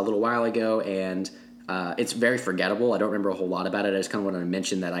this a little while ago, and it's very forgettable. I don't remember a whole lot about it. I just kind of wanted to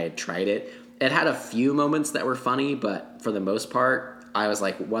mention that I had tried it. It had a few moments that were funny, but for the most part, I was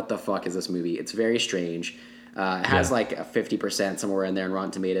like, what the fuck is this movie? It's very strange. It has like a 50% somewhere in there in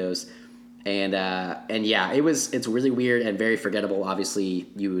Rotten Tomatoes. And yeah, it's really weird and very forgettable. Obviously,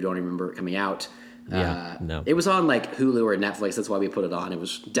 you don't even remember it coming out. No. It was on like Hulu or Netflix. That's why we put it on. It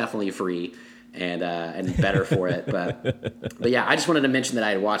was definitely free and better for it. But yeah, I just wanted to mention that I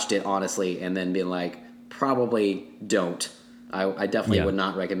had watched it honestly, and then being like, probably don't. I definitely would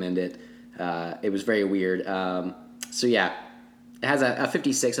not recommend it. It was very weird. So yeah, it has a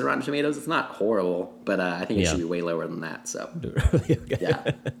 56 on Rotten Tomatoes. It's not horrible, but I think it should be way lower than that. So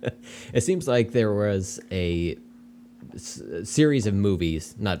yeah, it seems like there was a series of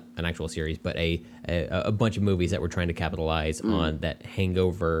movies, not an actual series, but a bunch of movies that were trying to capitalize on that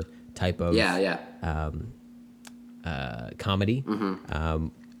hangover type of comedy.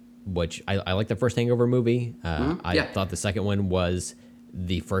 Which I like the first Hangover movie. I thought the second one was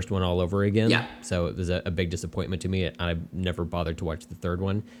the first one all over again. Yeah. So it was a big disappointment to me. I've never bothered to watch the third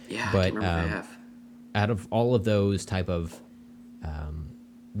one. Yeah, but I can't remember if I have. Out of all of those type of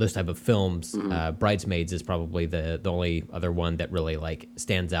films, Bridesmaids is probably the only other one that really like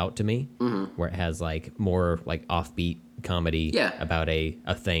stands out to me, where it has like more like offbeat comedy about a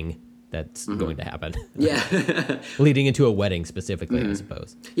thing that's going to happen. Yeah. Leading into a wedding specifically, I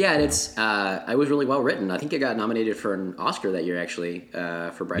suppose. Yeah, and it's it was really well written. I think it got nominated for an Oscar that year actually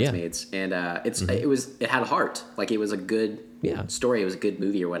for Bridesmaids, and it had heart. Like it was a good story. It was a good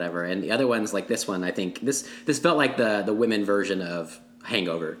movie or whatever. And the other ones like this one, I think this felt like the women version of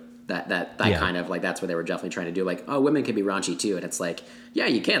Hangover. That kind of like that's what they were definitely trying to do. Like, oh, women can be raunchy too, and it's like, yeah,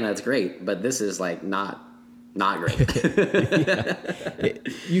 you can. That's great, but this is like not great.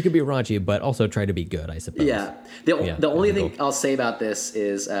 You can be raunchy, but also try to be good, I suppose. Yeah. The only thing I'll say about this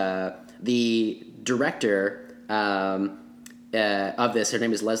is the director of this, her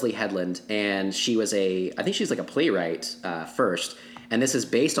name is Leslie Headland, and I think she's like a playwright first, and this is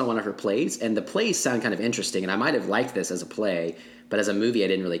based on one of her plays, and the plays sound kind of interesting, and I might have liked this as a play, but as a movie I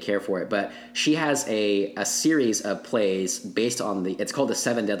didn't really care for it. But she has a series of plays based on it's called the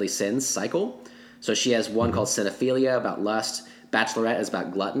Seven Deadly Sins cycle. So she has one called Cinephilia about lust. Bachelorette is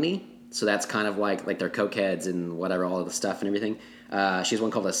about gluttony. So that's kind of like they're cokeheads and whatever, all of the stuff and everything. She has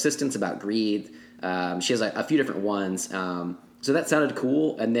one called Assistance about greed. She has a few different ones. So that sounded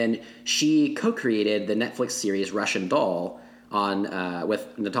cool. And then she co-created the Netflix series Russian Doll on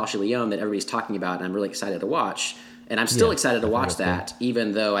with Natasha Lyonne that everybody's talking about, and I'm really excited to watch. And I'm still excited to watch that,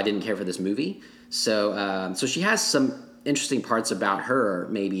 even though I didn't care for this movie. So so she has some interesting parts about her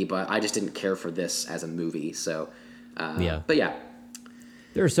maybe, but I just didn't care for this as a movie. So but yeah,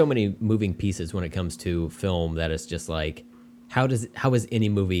 there are so many moving pieces when it comes to film that it's just like, how is any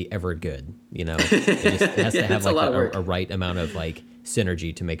movie ever good? You know, it has to have like a right amount of like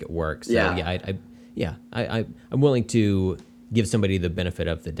synergy to make it work. So I'm willing to give somebody the benefit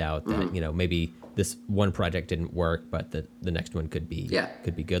of the doubt that you know, maybe this one project didn't work, but the next one could be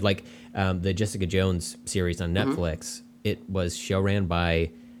good. Like the Jessica Jones series on Netflix. It was show ran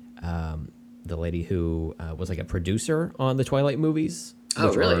by the lady who was like a producer on the Twilight movies.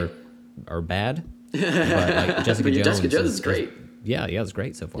 Oh, really? Are bad. But like Jessica Jones is great. It's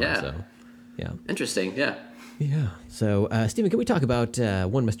great so far. So, yeah. Interesting. Yeah. Yeah. So, Stephen, can we talk about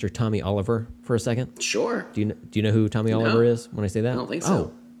one Mr. Tommy Oliver for a second? Sure. Do you know who Tommy Oliver is when I say that? I don't think so.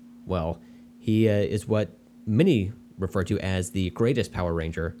 Oh, well, he is what many refer to as the greatest Power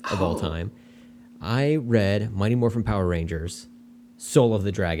Ranger of all time. I read Mighty Morphin Power Rangers, Soul of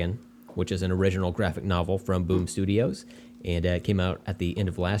the Dragon, which is an original graphic novel from Boom Studios, and it came out at the end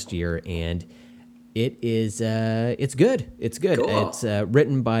of last year, and it is it's good. It's good. Cool. It's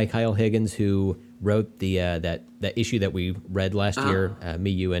written by Kyle Higgins, who wrote the that issue that we read last year.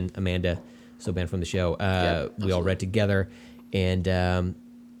 Me, you, and Amanda So Banned from the Show. We all absolutely. read together, and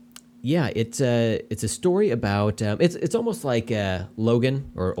it's a story about it's almost like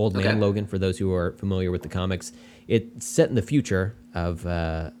Logan or Old Man Okay. Logan for those who are familiar with the comics. It's set in the future of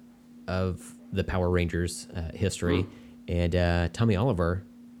the Power Rangers history, and Tommy Oliver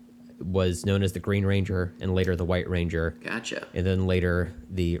was known as the Green Ranger and later the White Ranger. Gotcha. And then later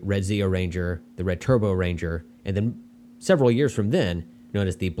the Red Zeo Ranger, the Red Turbo Ranger, and then several years from then known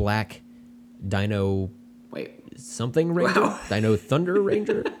as the Black Dino Wait. something Ranger, Wow. Dino Thunder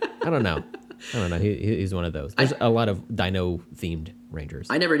Ranger. I don't know. He's one of those. There's a lot of Dino themed Rangers.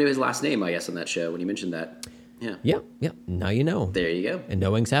 I never knew his last name, I guess, on that show when you mentioned that. Yeah. Yeah. Now you know. There you go. And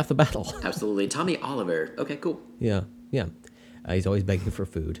knowing's half the battle. Absolutely. Tommy Oliver. Okay, cool. Yeah. He's always begging for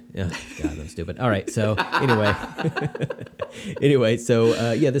food. Yeah, God, I'm stupid. All right, so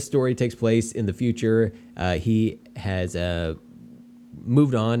this story takes place in the future. He has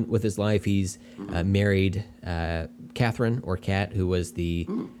moved on with his life. He's married Catherine, or Kat, who was the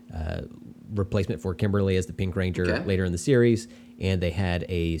replacement for Kimberly as the Pink Ranger later in the series, and they had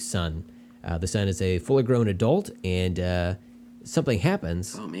a son. The son is a fully grown adult, and something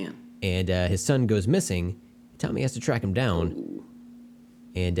happens. Oh, man. And his son goes missing. Tommy has to track him down. Ooh.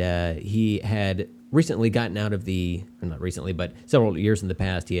 And he had recently gotten out of not recently, but several years in the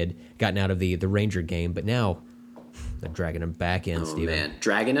past, he had gotten out of the Ranger game. But now they're dragging him back in, Oh, Steven. man.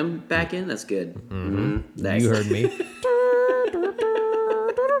 Dragging him back in? That's good. Mm-hmm. Nice. You heard me.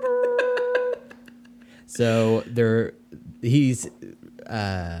 So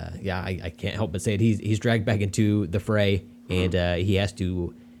I can't help but say it. He's dragged back into the fray, and he has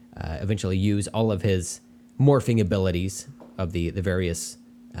to eventually use all of his morphing abilities of the various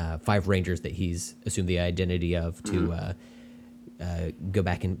 5 Rangers that he's assumed the identity of to go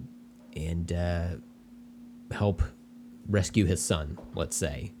back and help rescue his son. Let's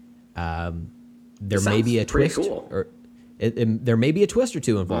say there may be a pretty twist, cool. or there may be a twist or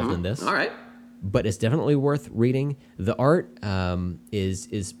two involved in this. All right. But it's definitely worth reading. The art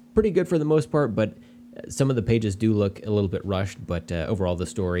is pretty good for the most part, but some of the pages do look a little bit rushed. But overall, the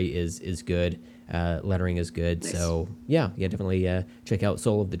story is good. Lettering is good. Nice. So definitely check out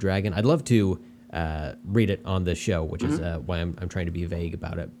Soul of the Dragon. I'd love to read it on the show, which is why I'm trying to be vague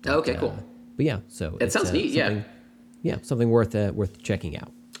about it. But, Okay, cool. But yeah, so It sounds neat, something worth checking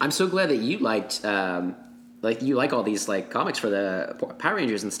out. I'm so glad that you liked, you like all these like comics for the Power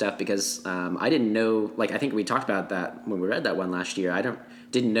Rangers and stuff, because I didn't know. Like, I think we talked about that when we read that one last year.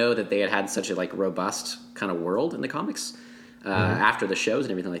 Didn't know that they had such a like robust kind of world in the comics after the shows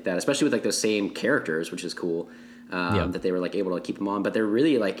and everything like that. Especially with like those same characters, which is cool. That they were like able to keep them on, but they're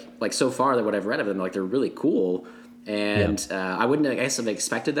really like so far that what I've read of them, like they're really cool. And I wouldn't, I guess, have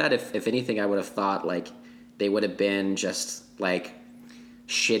expected that. If anything, I would have thought like they would have been just like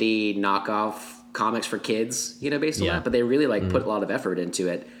shitty knockoff comics for kids, based on that. But they really put a lot of effort into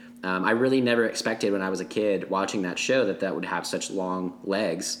it. I really never expected when I was a kid watching that show that would have such long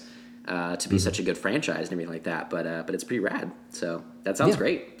legs to be such a good franchise and everything like that. But it's pretty rad. So that sounds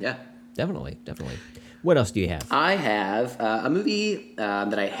great. Yeah. Definitely. What else do you have? I have a movie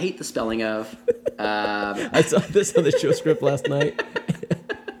that I hate the spelling of. I saw this on the show script last night.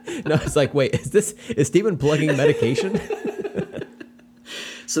 No, I was like, wait, is Steven plugging medication?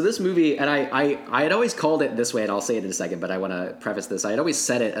 So this movie, and I had always called it this way, and I'll say it in a second, but I want to preface this. I had always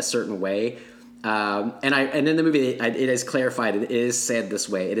said it a certain way, and in the movie it is clarified. It is said this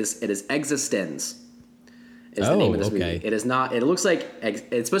way. It is Existenz. Is the name of this movie. It is not. It looks like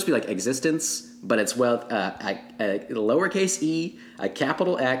it's supposed to be like existence, but it's a lowercase e, a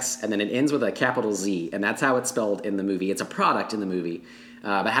capital X, and then it ends with a capital Z, and that's how it's spelled in the movie. It's a product in the movie.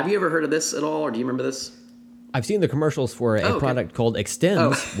 But have you ever heard of this at all, or do you remember this? I've seen the commercials for a product called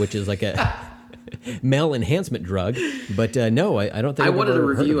Extends, which is like a male enhancement drug. But no, I don't think I wanted to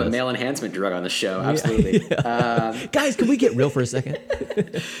review a male enhancement drug on the show. Absolutely. Guys, can we get real for a second?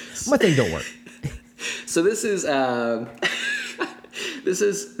 My thing don't work. So this is this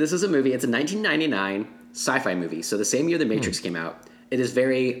is a movie. It's a 1999 sci-fi movie. So the same year The Matrix came out. It is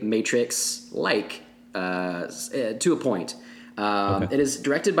very Matrix-like to a point. It is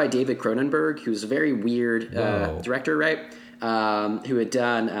directed by David Cronenberg, who's a very weird director, right? Who had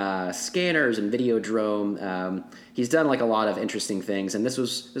done Scanners and Videodrome. He's done like a lot of interesting things, and this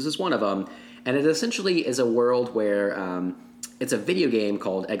was one of them. And it essentially is a world where it's a video game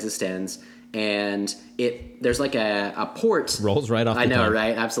called Existenz, and there's like a port rolls right off. I know, tongue.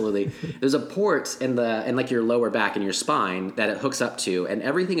 right? Absolutely. There's a port in like your lower back and your spine that it hooks up to, and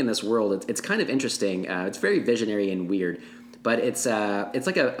everything in this world it's kind of interesting. It's very visionary and weird. But it's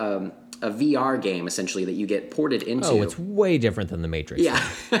like a a VR game essentially that you get ported into. Oh, it's way different than the Matrix. Yeah.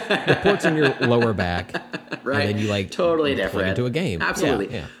 The port's in your lower back, right. and then you totally plug different into a game.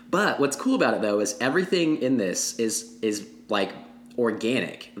 Absolutely. Yeah. But what's cool about it though is everything in this is like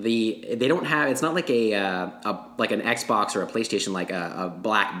organic. They don't have, it's not like like an Xbox or a PlayStation, like a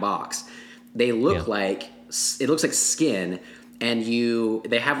black box. They look like, it looks like skin, and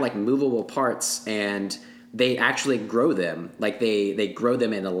they have like movable parts, and they actually grow them. Like they grow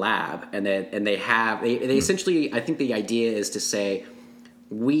them in a lab, and they essentially, I think the idea is to say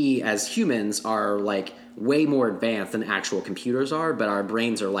we as humans are like way more advanced than actual computers are, but our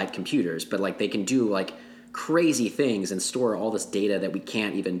brains are like computers, but like they can do like crazy things and store all this data that we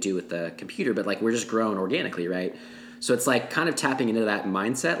can't even do with the computer, but like we're just grown organically, right? So it's like kind of tapping into that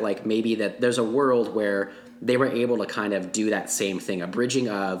mindset, like maybe that there's a world where they were able to kind of do that same thing, a bridging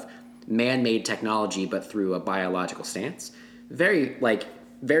of man-made technology, but through a biological stance. Very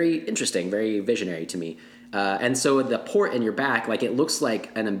interesting, very visionary to me. And so the port in your back, like it looks like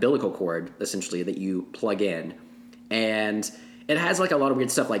an umbilical cord, essentially, that you plug in. And it has like a lot of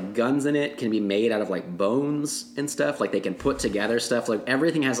weird stuff, like guns in it can be made out of like bones and stuff. Like they can put together stuff. Like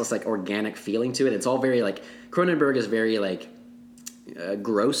everything has this like organic feeling to it. It's all very like, Cronenberg is very like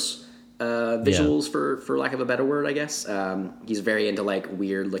gross visuals for lack of a better word, I guess. He's very into like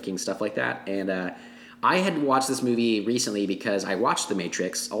weird looking stuff like that. And I had watched this movie recently because I watched The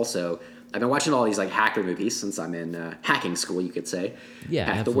Matrix also. I've been watching all these like hacker movies since I'm in hacking school, you could say. Yeah,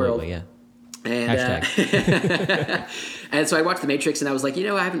 Hack absolutely, the world. yeah. And and so I watched The Matrix, and I was like,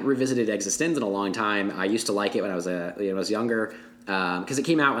 I haven't revisited Existenz in a long time. I used to like it when I was younger, because it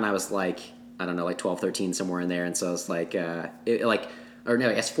came out when I was like, I don't know, like 12, 13, somewhere in there. And so I was like, or no,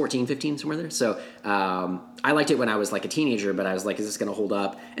 I guess 14, 15, somewhere there. So I liked it when I was like a teenager, but I was like, is this going to hold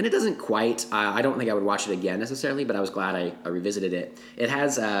up? And it doesn't quite. I don't think I would watch it again necessarily, but I was glad I revisited it. It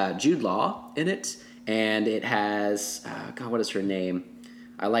has Jude Law in it, and it has, God, what is her name?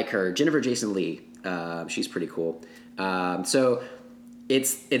 I like her, Jennifer Jason Leigh. She's pretty cool. So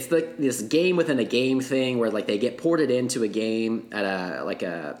it's this game within a game thing where like they get ported into a game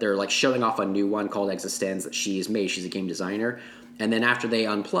at they're like showing off a new one called Existenz that she's made. She's a game designer. And then after they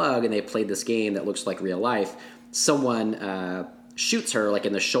unplug and they played this game that looks like real life, someone shoots her like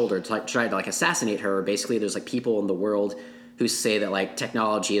in the shoulder to try to like assassinate her. Basically, there's like people in the world who say that like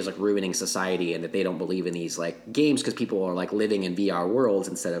technology is like ruining society and that they don't believe in these like games because people are like living in VR worlds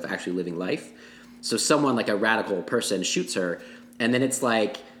instead of actually living life. So someone like a radical person shoots her, and then it's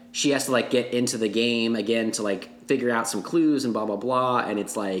like she has to like get into the game again to like figure out some clues and blah blah blah. And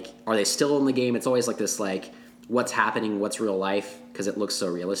it's like, are they still in the game? It's always like this like, what's happening, what's real life, because it looks so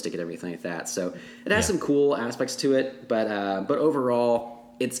realistic and everything like that. So it has some cool aspects to it, but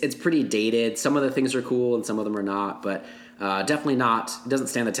overall it's pretty dated. Some of the things are cool and some of them are not, but definitely not, it doesn't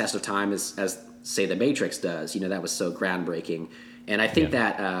stand the test of time as say The Matrix does. That was so groundbreaking. And I think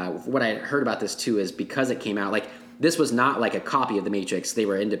that what I heard about this too is because it came out, like this was not like a copy of The Matrix. They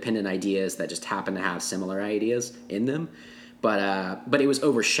were independent ideas that just happened to have similar ideas in them. But it was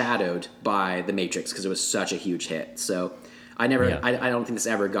overshadowed by The Matrix because it was such a huge hit. So I don't think this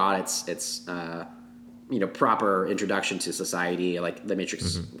ever got its proper introduction to society like The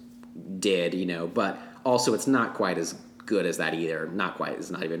Matrix did, but also it's not quite as good as that either. Not quite. It's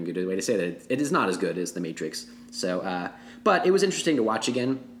not even a good way to say that. It is not as good as The Matrix. So, but it was interesting to watch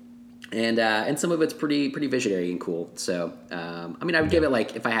again. And some of it's pretty visionary and cool. So, I would give it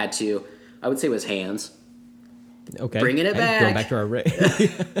like, if I had to, I would say it was Hands. Okay. Bringing it back. Going back to our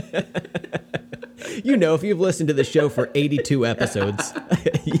if you've listened to the show for 82 episodes,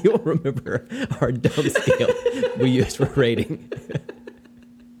 you'll remember our dumb scale we used for rating.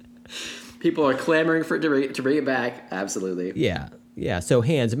 People are clamoring for it to bring it back. Absolutely. Yeah. So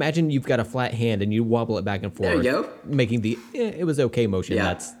Hands, imagine you've got a flat hand and you wobble it back and forth. There you go. Making the it was okay motion.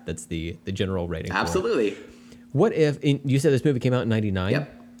 Yeah. That's the general rating. Absolutely. What if you said this movie came out in 99?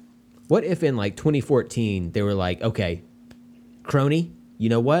 Yep. What if in like 2014 they were like, okay, Crony, you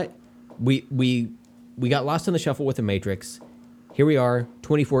know what? We got lost in the shuffle with The Matrix. Here we are,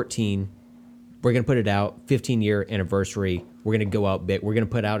 2014. We're going to put it out, 15-year anniversary. We're going to go out big. We're going to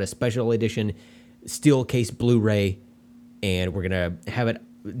put out a special edition steel case Blu-ray, and we're going to have it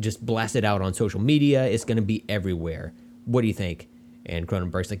just blasted out on social media. It's going to be everywhere. What do you think? And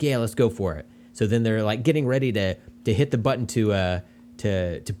Cronenberg's like, yeah, let's go for it. So then they're like getting ready to hit the button to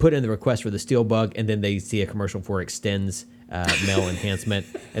put in the request for the Steelbug, and then they see a commercial for Extends Mel enhancement,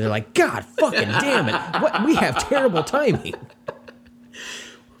 and they're like, God fucking damn it! What, we have terrible timing.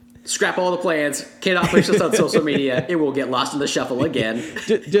 Scrap all the plans. Cannot push this on social media. It will get lost in the shuffle again.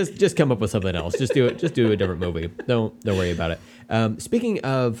 Just come up with something else. Just do it. Just do a different movie. Don't worry about it. Speaking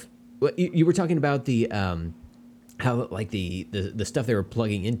of Well, you were talking about the how like the stuff they were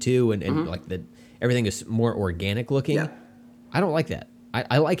plugging into and like the everything is more organic looking. Yeah. I don't like that.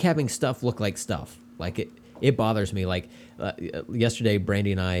 I like having stuff look like stuff. Like it bothers me. Like yesterday,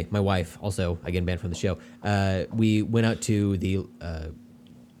 Brandy and I, my wife, also again banned from the show, we went out to the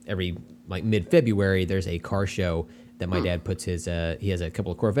every like mid-February. There's a car show that my dad puts his. He has a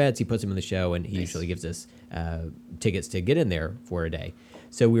couple of Corvettes. He puts them in the show, and he usually gives us tickets to get in there for a day.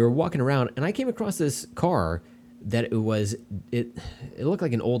 So we were walking around, and I came across this car that it looked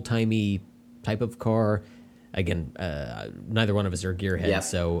like an old timey type of car. Again, neither one of us are gearheads,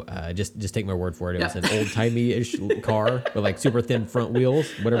 so just take my word for it. It was an old timey-ish car with like super thin front wheels,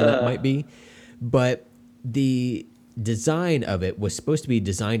 whatever that might be. But the design of it was supposed to be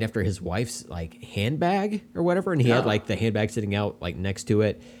designed after his wife's like handbag or whatever, and he had like the handbag sitting out like next to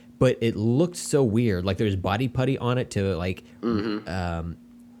it. But it looked so weird. Like there's body putty on it to like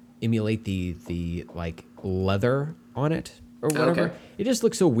emulate the like leather on it or whatever. Okay. It just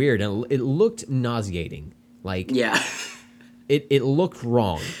looked so weird, and it looked nauseating. Like it looked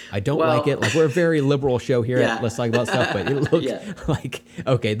wrong. I don't like it. Like we're a very liberal show here at Let's Talk About Stuff, but it looked like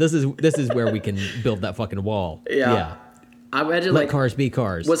okay, this is where we can build that fucking wall. Yeah. I imagine Let like cars be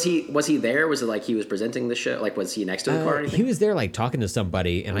cars. Was he there? Was it like he was presenting the show? Like was he next to the car or anything? He was there like talking to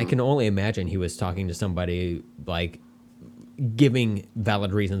somebody, and I can only imagine he was talking to somebody like giving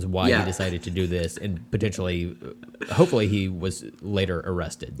valid reasons why he decided to do this, and potentially, hopefully, he was later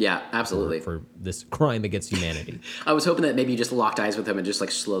arrested. Yeah, absolutely. For this crime against humanity. I was hoping that maybe you just locked eyes with him and just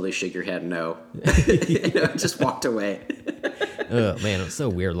like slowly shake your head no. Just walked away. Oh man, it was so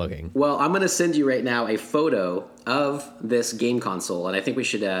weird looking. Well, I'm going to send you right now a photo of this game console, and I think we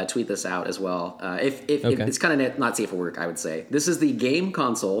should tweet this out as well. If it's kind of not safe for work, I would say. This is the game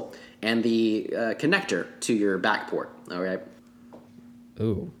console and the connector to your back port. All right.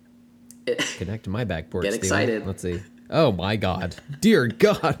 Ooh. Connect to my back port. Get excited. Let's see. Oh my God. Dear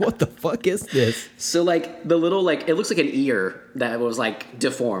God, what the fuck is this? So like the little like it looks like an ear that was like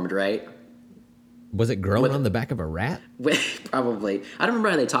deformed, right? Was it grown on the back of a rat? Probably. I don't remember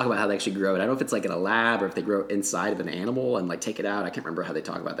how they talk about how they actually grow it. I don't know if it's like in a lab or if they grow it inside of an animal and like take it out. I can't remember how they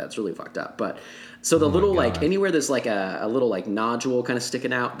talk about that. It's really fucked up. But so the little like anywhere there's like a little like nodule kind of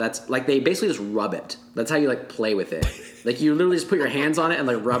sticking out, that's like they basically just rub it. That's how you like play with it. Like you literally just put your hands on it and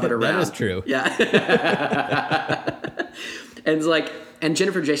like rub it around. That is true. Yeah. And it's like, and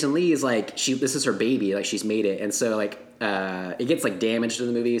Jennifer Jason Leigh is like this is her baby, like she's made it, and so like it gets like damaged in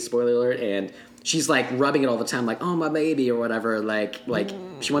the movie, spoiler alert, and she's like rubbing it all the time, like oh my baby or whatever, like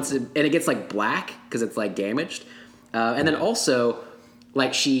she wants to, and it gets like black because it's like damaged, and then also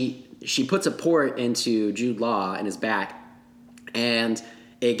like she puts a port into Jude Law in his back, and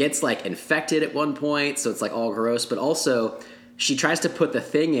it gets like infected at one point, so it's like all gross, but also she tries to put the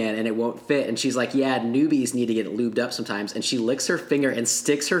thing in and it won't fit. And she's like, yeah, newbies need to get lubed up sometimes. And she licks her finger and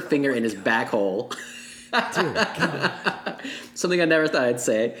sticks her finger in his back hole. Something I never thought I'd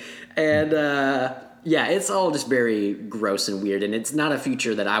say. And yeah, it's all just very gross and weird. And it's not a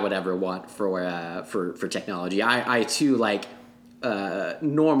future that I would ever want for technology. I too like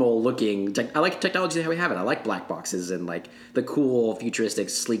normal looking. I like technology how we have it. I like black boxes and like the cool,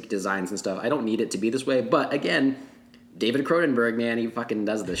 futuristic, sleek designs and stuff. I don't need it to be this way. But again, David Cronenberg, man, he fucking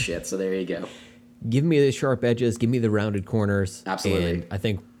does this shit. So there you go. Give me the sharp edges. Give me the rounded corners. Absolutely. And I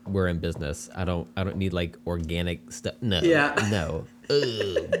think we're in business. I don't need like organic stuff. No. Yeah. No.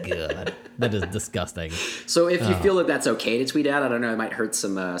 Oh God, that is disgusting. So if you feel that that's okay to tweet out, I don't know, it might hurt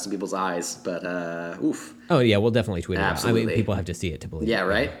some people's eyes, but oof. Oh yeah, we'll definitely tweet Absolutely. it out. I mean, people have to see it to believe. Yeah, it.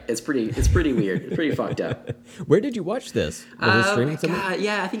 right. It's pretty weird. It's pretty fucked up. Where did you watch this? Was it streaming somewhere? God,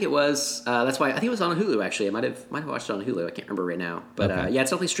 yeah, I think it was. That's why I think it was on Hulu. Actually, I might have watched it on Hulu. I can't remember right now, but yeah, it's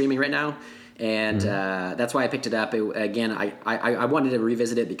definitely streaming right now. And that's why I picked it up. Again, I wanted to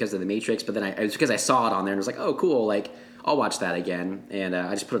revisit it because of The Matrix, but then it was because I saw it on there and was like, oh, cool, like I'll watch that again. And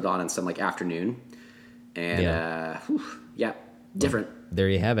I just put it on some like afternoon, and yeah, different. Well, there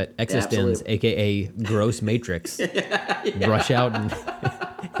you have it. Existence, Yeah, aka Gross Matrix. Rush out and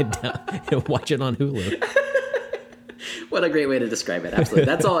watch it on Hulu. What a great way to describe it. Absolutely,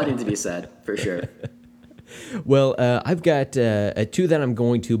 that's all I need to be said for sure. Well, I've got two that I'm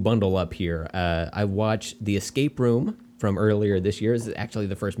going to bundle up here. I watched The Escape Room from earlier this year. This is actually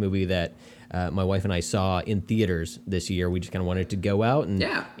the first movie that my wife and I saw in theaters this year. We just kind of wanted to go out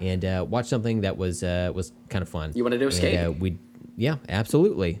and watch something that was kind of fun. You wanted to escape? And, yeah,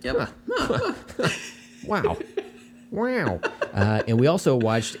 absolutely. Yep. Wow. And we also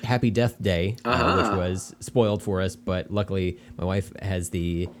watched Happy Death Day, which was spoiled for us, but luckily my wife has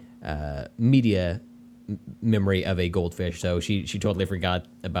the media memory of a goldfish, so she totally forgot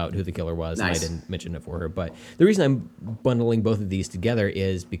about who the killer was, Nice. and I didn't mention it for her. But the reason I'm bundling both of these together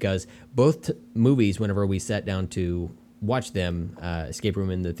is because both movies, whenever we sat down to watch them, Escape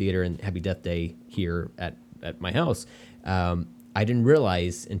Room in the theater and Happy Death Day here at my house, I didn't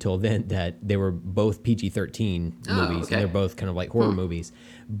realize until then that they were both PG-13 Oh, movies, okay. and they're both kind of like horror movies.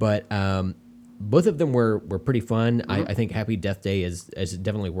 But both of them were pretty fun. I think Happy Death Day is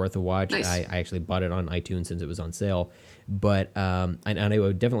definitely worth a watch. Nice. I actually bought it on iTunes since it was on sale. But and I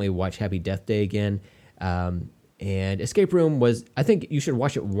would definitely watch Happy Death Day again. And Escape Room was, I think you should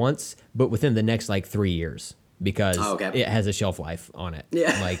watch it once, but within the next like 3 years. Because Oh, okay. it has a shelf life on it.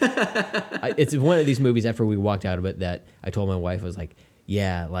 Yeah. Like, it's one of these movies after we walked out of it that I told my wife, I was like,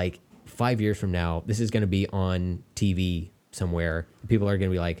 yeah, like 5 years from now, this is going to be on TV somewhere. People are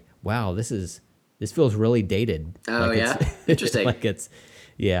going to be like, wow, this feels really dated. Oh, like yeah? Interesting. Like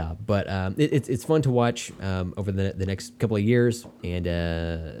yeah, but it's fun to watch over the next couple of years. And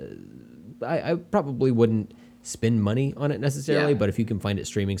I probably wouldn't spend money on it necessarily, Yeah. but if you can find it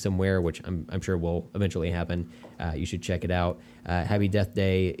streaming somewhere, which I'm sure will eventually happen, you should check it out. Happy Death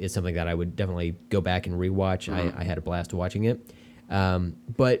Day is something that I would definitely go back and rewatch. I had a blast watching it.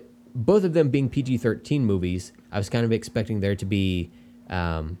 But both of them being PG-13 movies, I was kind of expecting there to be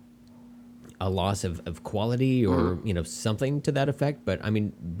a loss of quality or something to that effect. But I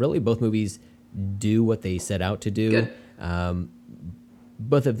mean, really, both movies do what they set out to do. Good.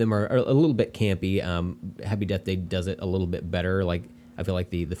 Both of them are a little bit campy. Happy Death Day does it a little bit better. Like, I feel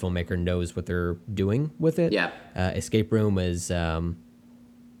like the filmmaker knows what they're doing with it. Yeah. Escape Room is, I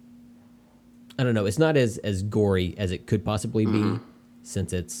don't know, it's not as gory as it could possibly be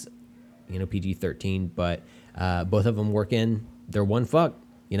since it's, PG-13, but both of them work in their one fuck.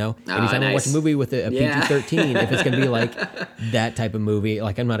 Anytime I watch a nice. movie with a Yeah. PG-13, if it's going to be like that type of movie,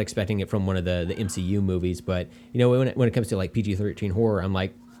 like I'm not expecting it from one of the MCU movies, but when it comes to like PG-13 horror, I'm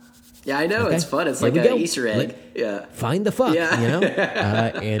like, Yeah, I know. okay, It's fun. It's here like we an go. Easter egg. Yeah. Find the fuck,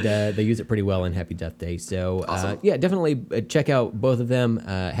 Yeah. and they use it pretty well in Happy Death Day. So Awesome. yeah, definitely check out both of them.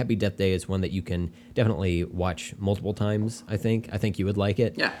 Happy Death Day is one that you can definitely watch multiple times. I think you would like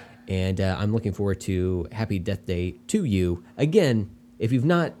it. Yeah. And I'm looking forward to Happy Death Day to you again. If you've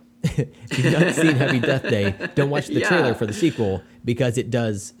not seen Happy Death Day, don't watch the Yeah. trailer for the sequel because it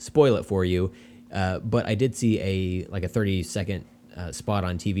does spoil it for you. But I did see a 30-second spot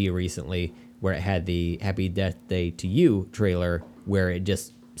on TV recently where it had the Happy Death Day to You trailer where it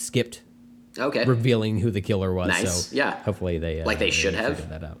just skipped Okay. revealing who the killer was. Nice. So Yeah. hopefully they Like they should figured have.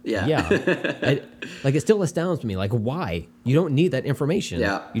 that out. Yeah. It still astounds me. Like, why? You don't need that information.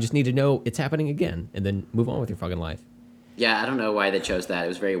 Yeah. You just need to know it's happening again and then move on with your fucking life. Yeah, I don't know why they chose that. It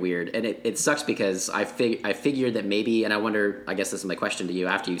was very weird. And it sucks because I figured that maybe, and I wonder, I guess this is my question to you,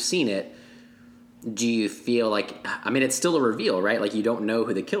 after you've seen it, do you feel like, I mean, it's still a reveal, right? Like, you don't know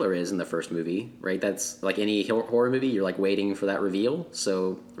who the killer is in the first movie, right? That's like any horror movie, you're like waiting for that reveal.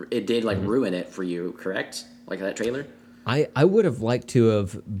 So it did like ruin it for you, correct? Like that trailer? I would have liked to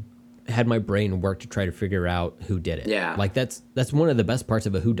have had my brain work to try to figure out who did it. Yeah. Like that's one of the best parts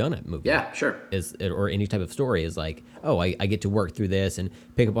of a whodunit movie. Yeah, sure. Or any type of story is like, oh, I get to work through this and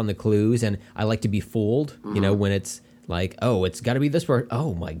pick up on the clues, and I like to be fooled, when it's like, oh, it's got to be this part.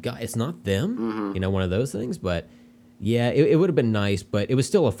 Oh my God, it's not them. One of those things. But yeah, it would have been nice, but it was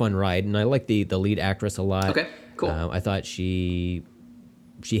still a fun ride, and I like the lead actress a lot. Okay, cool. I thought she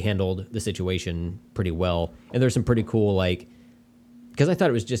handled the situation pretty well, and there's some pretty cool because I thought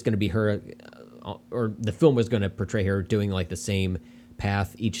it was just going to be her, or the film was going to portray her doing like the same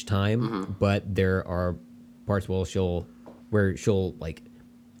path each time, but there are parts where she'll like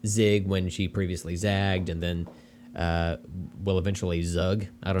zig when she previously zagged, and then will eventually zug.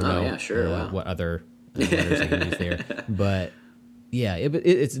 I don't know yeah, sure, wow. what other letters I can use there, but yeah,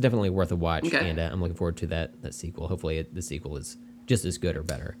 it's definitely worth a watch, Okay. and I'm looking forward to that sequel. Hopefully, the sequel is just as good or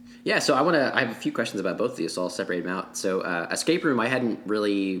better. Yeah, so I have a few questions about both of these, so I'll separate them out. So Escape Room, I hadn't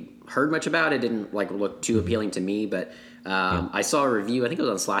really heard much about. It didn't look too appealing to me, but I saw a review. I think it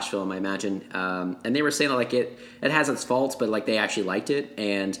was on Slash Film, I imagine, and they were saying like it has its faults, but like they actually liked it,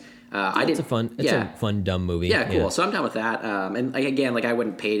 and I didn't. It's a fun dumb movie. Yeah, cool. So I'm down with that. And again, I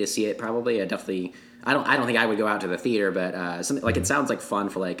wouldn't pay to see it. Probably, I definitely. I don't think I would go out to the theater, but something like it sounds like fun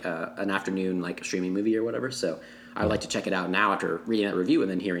for an afternoon streaming movie or whatever. So I would like to check it out now after reading that review and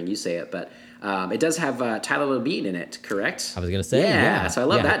then hearing you say it. But it does have Tyler Labine in it, correct? I was gonna say, yeah. So I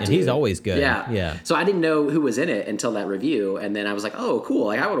love that. and dude. he's always good. Yeah. So I didn't know who was in it until that review, and then I was like, oh, cool.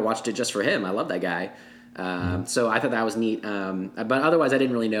 I would have watched it just for him. I love that guy. So I thought that was neat. But otherwise, I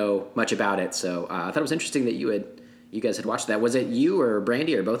didn't really know much about it. So I thought it was interesting that you guys had watched that. Was it you or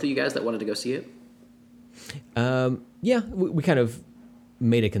Brandy or both of you guys that wanted to go see it? Yeah, we kind of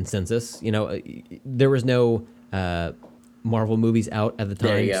made a consensus. There was no Marvel movies out at the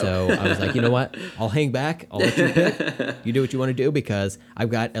There time, you go. so I was like, you know what? I'll hang back. I'll let you pick. You do what you want to do because I've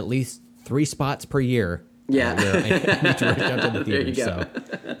got at least 3 spots per year. Yeah. Where I need to rush out to the There you theater. go.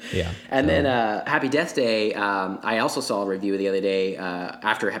 So, yeah. And then Happy Death Day, I also saw a review the other day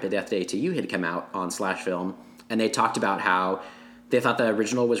after Happy Death Day 2 had come out on Slash Film, and they talked about how they thought the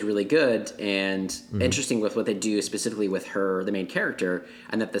original was really good and interesting with what they do specifically with her, the main character,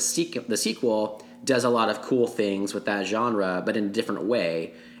 and that the sequel does a lot of cool things with that genre, but in a different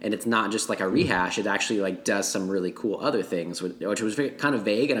way. And it's not just like a rehash; it actually like does some really cool other things, which was kind of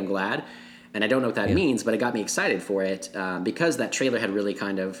vague, and I'm glad. And I don't know what that means, but it got me excited for it because that trailer had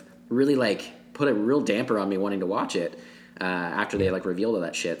really like put a real damper on me wanting to watch it after they like revealed all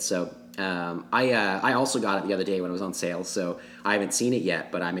that shit. So I also got it the other day when it was on sale, so I haven't seen it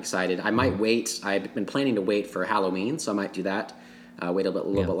yet, but I'm excited. I might wait. I've been planning to wait for Halloween, so I might do that. Wait a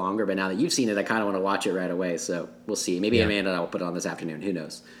little bit longer. But now that you've seen it, I kind of want to watch it right away. So we'll see. Maybe Amanda and I will put it on this afternoon. Who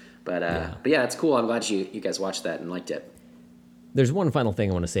knows? But yeah, it's cool. I'm glad you guys watched that and liked it. There's one final thing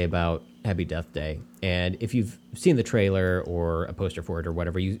I want to say about Happy Death Day. And if you've seen the trailer or a poster for it or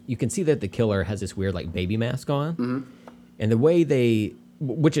whatever, you can see that the killer has this weird like baby mask on. Mm-hmm. And the way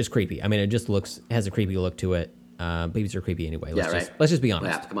which is creepy. I mean, it just has a creepy look to it. Babies are creepy anyway. Let's just be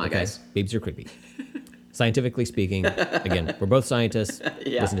honest. Yeah, come on, guys. Babies are creepy. Scientifically speaking, again, we're both scientists.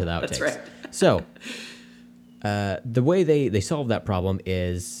 Listen to the outtakes. That's right. So, the way they solve that problem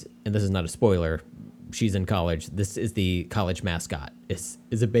is, and this is not a spoiler, she's in college. This is the college mascot. Is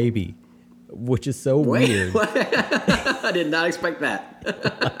a baby, which is so weird. I did not expect that.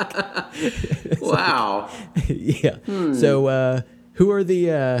 Wow. Yeah. So, who are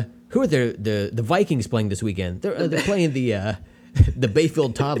the Vikings playing this weekend? They're playing the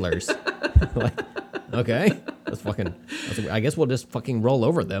Bayfield Toddlers. Like, okay, I guess we'll just fucking roll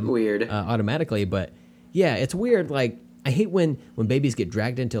over them. Weird. Automatically, but yeah, it's weird. Like, I hate when babies get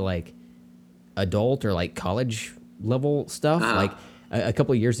dragged into like adult or like college level stuff. Like a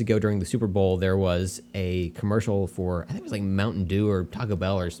couple of years ago during the Super Bowl, there was a commercial for, I think it was like Mountain Dew or Taco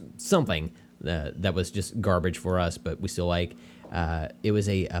Bell or something that was just garbage for us, but we still like. It was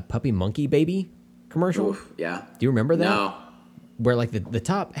a puppy monkey baby commercial. Oof, yeah. Do you remember that? No. Where like the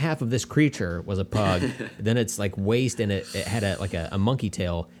top half of this creature was a pug, then its like waist and it had a monkey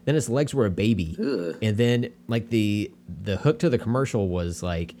tail, then its legs were a baby, and then like the hook to the commercial was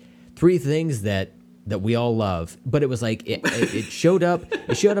like 3 things that we all love, but it was like it showed up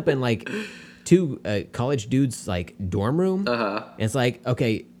in like 2 college dudes like dorm room, and it's like,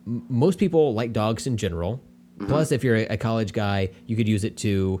 okay, most people like dogs in general. Plus, if you're a college guy, you could use it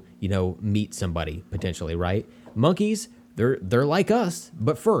to meet somebody potentially, right? Monkeys. They're like us,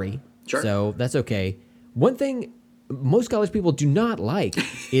 but furry. Sure. So that's okay. One thing most college people do not like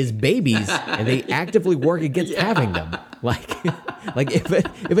is babies, and they actively work against having them. Like if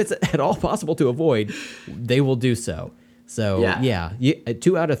it's at all possible to avoid, they will do so. So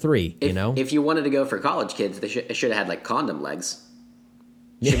 2 out of 3. If you wanted to go for college kids, they should have had like condom legs.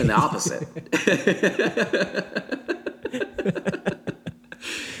 Should have been the opposite.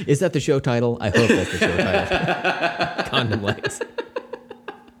 Is that the show title? I hope that's the show title. Condom legs.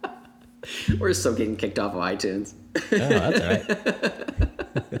 We're still getting kicked off of iTunes. Oh, that's all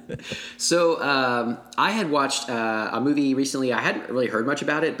right. So I had watched a movie recently. I hadn't really heard much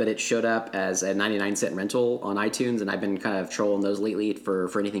about it, but it showed up as a 99-cent rental on iTunes, and I've been kind of trolling those lately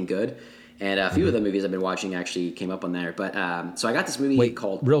for anything good. And a few of the movies I've been watching actually came up on there. But so I got this movie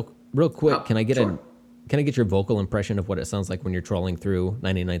called... Real quick, can I get sure. Can I get your vocal impression of what it sounds like when you're trolling through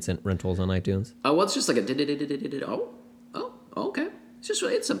 99-cent rentals on iTunes? Oh, well, it's just like a... Oh, okay.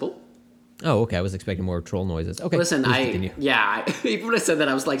 It's simple. Oh, okay. I was expecting more troll noises. Okay. Listen, even when I said that,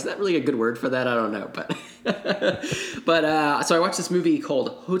 I was like, is that really a good word for that? I don't know. But so I watched this movie called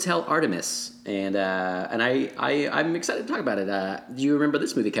Hotel Artemis, and I'm excited to talk about it. Do you remember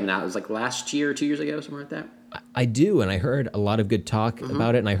this movie coming out? It was like last year, 2 years ago, somewhere like that. I do, and I heard a lot of good talk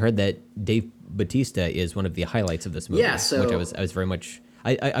about it, and I heard that Dave Bautista is one of the highlights of this movie. Yeah, so which I was very much.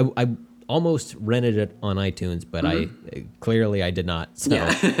 I almost rented it on iTunes, but I did not. So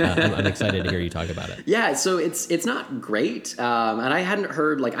I'm excited to hear you talk about it. Yeah, so it's not great, and I hadn't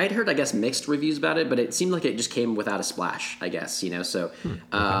heard I'd heard I guess mixed reviews about it, but it seemed like it just came without a splash, I guess, So,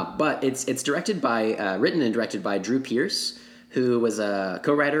 but it's directed by written and directed by Drew Pearce, who was a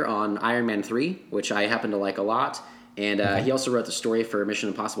co-writer on Iron Man 3, which I happen to like a lot. And he also wrote the story for Mission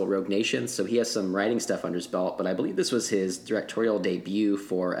Impossible Rogue Nation, so he has some writing stuff under his belt. But I believe this was his directorial debut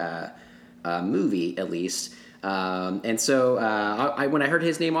for movie at least. And so when I heard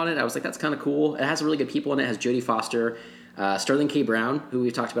his name on it, I was like, that's kind of cool. It has really good people in it. It has Jodie Foster, Sterling K. Brown, who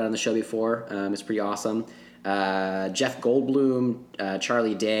we've talked about on the show before. Is pretty awesome. Jeff Goldblum,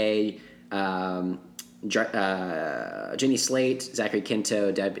 Charlie Day, Jenny Slate, Zachary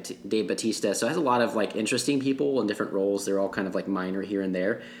Quinto, Dave Bautista. So it has a lot of like interesting people in different roles. They're all kind of like minor here and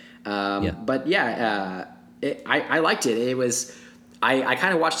there. But yeah, I liked it. It was. I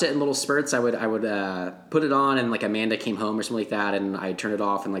kind of watched it in little spurts. I would put it on, and like Amanda came home or something like that, and I turned it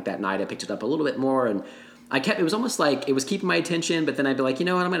off. And like that night, I picked it up a little bit more, and it was almost like it was keeping my attention. But then I'd be like, you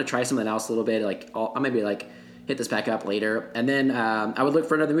know what, I'm going to try something else a little bit. Like I maybe like hit this back up later, and then I would look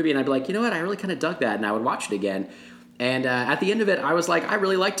for another movie, and I'd be like, you know what, I really kind of dug that, and I would watch it again. And at the end of it, I was like, I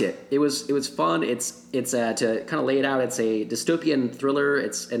really liked it. It was fun. It's to kind of lay it out. It's a dystopian thriller.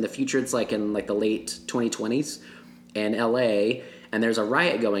 It's in the future. It's like in like the late 2020s in L.A., and there's a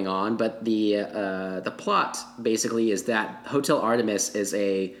riot going on, but the plot basically is that Hotel Artemis is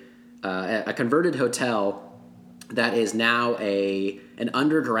a converted hotel that is now an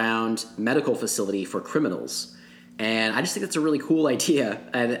underground medical facility for criminals. And I just think that's a really cool idea,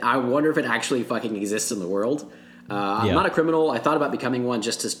 and I wonder if it actually fucking exists in the world. I'm not a criminal. I thought about becoming one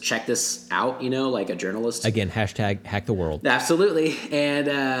just to check this out, like a journalist. Again, hashtag hack the world. Absolutely.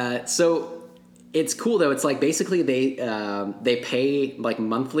 And so it's cool though. It's like basically they pay like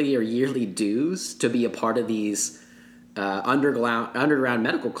monthly or yearly dues to be a part of these underground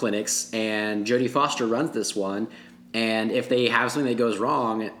medical clinics, and Jodie Foster runs this one. And if they have something that goes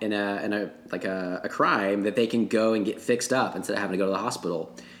wrong in a crime, that they can go and get fixed up instead of having to go to the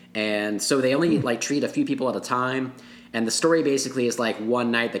hospital. And so they only like treat a few people at a time. And the story basically is like one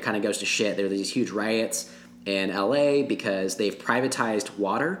night that kind of goes to shit. There are these huge riots in LA because they've privatized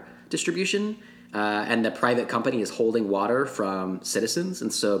water distribution. And the private company is holding water from citizens,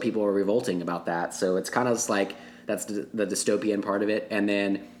 and so people are revolting about that. So it's kind of like that's the dystopian part of it. And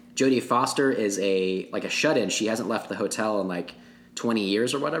then Jodie Foster is a shut-in. She hasn't left the hotel in like 20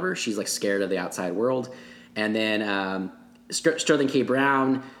 years or whatever. She's like scared of the outside world. And then Sterling K.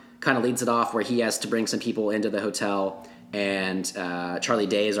 Brown kind of leads it off, where he has to bring some people into the hotel. And Charlie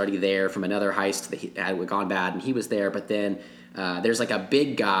Day is already there from another heist that had gone bad, and he was there. But then there's like a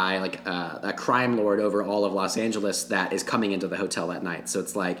big guy, like a crime lord over all of Los Angeles, that is coming into the hotel that night. So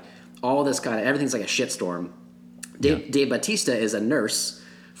it's like all this kind of everything's like a shitstorm. Dave Bautista is a nurse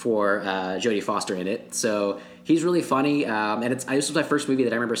for Jodie Foster in it, so he's really funny. And this was my first movie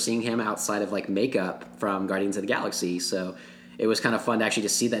that I remember seeing him outside of like makeup from Guardians of the Galaxy. So it was kind of fun to actually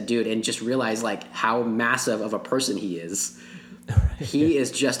just see that dude and just realize like how massive of a person he is. He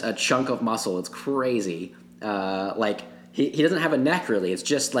is just a chunk of muscle. It's crazy. Like. He doesn't have a neck, really. It's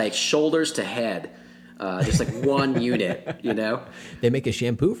just like shoulders to head. Just like one unit, They make a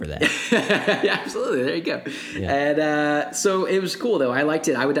shampoo for that. Yeah, absolutely. There you go. Yeah. And so it was cool, though. I liked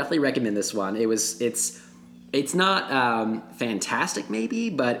it. I would definitely recommend this one. It's not fantastic, maybe,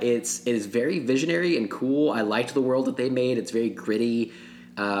 but it is very visionary and cool. I liked the world that they made. It's very gritty.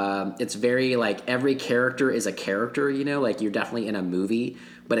 It's very like every character is a character, like you're definitely in a movie,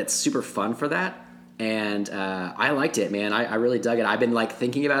 but it's super fun for that. And I liked it, man. I really dug it. I've been like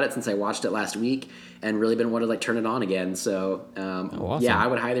thinking about it since I watched it last week, and really been wanting to like turn it on again. So awesome. Yeah, I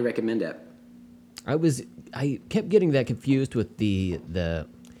would highly recommend it. I kept getting that confused with the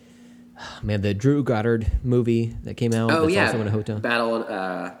Drew Goddard movie that came out. Oh, that's yeah, also in a hotel. Battle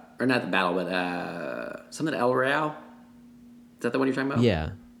or not the battle, but something El Royale. Is that the one you're talking about?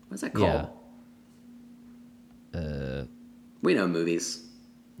 Yeah. What's that called? Yeah. We know movies.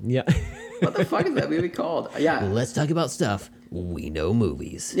 Yeah. What the fuck is that movie called? Yeah. Let's talk about stuff. We know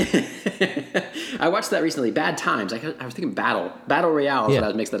movies. I watched that recently. Bad Times. I was thinking Battle Royale is what I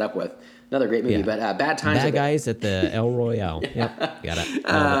was mixing that up with. Another great movie, but Bad Times. Bad Guys at the El Royale. Yep, got it.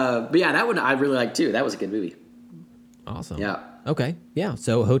 But yeah, that one I really liked too. That was a good movie. Awesome. Yeah. Okay. Yeah.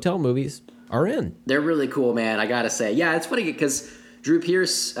 So hotel movies are in. They're really cool, man. I gotta say. Yeah, it's funny because Drew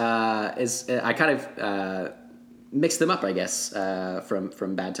Pearce is. I kind of mixed them up, I guess,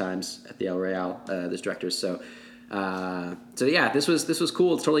 from Bad Times at the El Royale. This directors. So yeah, this was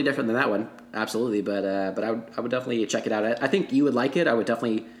cool. It's totally different than that one, absolutely. But I would definitely check it out. I think you would like it. I would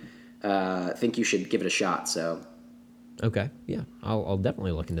definitely think you should give it a shot. So okay, yeah, I'll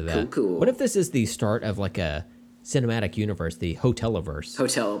definitely look into that. Cool. What if this is the start of like a cinematic universe, the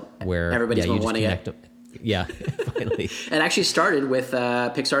Hoteliverse? Where everybody's been wanting it. Yeah, finally. It actually started with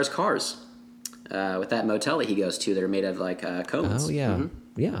Pixar's Cars. With that motel that he goes to, they're made of like cones. Oh yeah,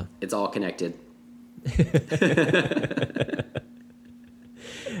 yeah. It's all connected.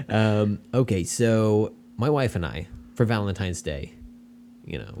 Okay, so my wife and I, for Valentine's Day,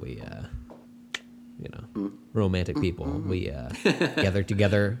 we romantic people. We gathered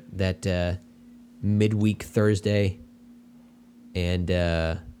together that midweek Thursday and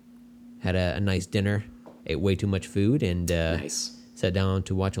had a nice dinner, ate way too much food, and Nice. sat down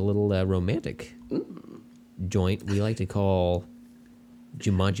to watch a little romantic joint we like to call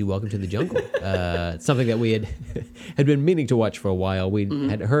Jumanji: Welcome to the Jungle. It's something that we had been meaning to watch for a while. We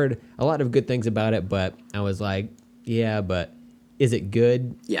had heard a lot of good things about it, but I was like, yeah, but is it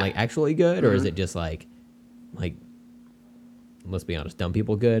good? Yeah. Like actually good, or is it just like let's be honest, dumb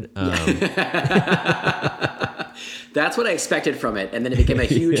people good? That's what I expected from it, and then it became a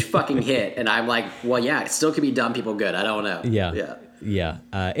huge fucking hit, and I'm like, well, yeah, it still could be dumb people good. I don't know. Yeah.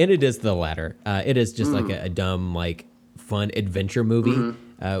 And it is the latter. It is just like a dumb, like fun adventure movie,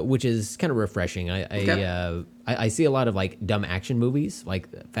 which is kind of refreshing. I see a lot of like dumb action movies, like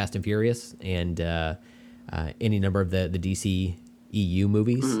Fast and Furious, and any number of the DC EU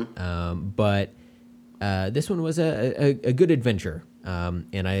movies. But this one was a good adventure, and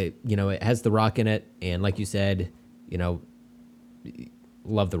it has The Rock in it, and like you said,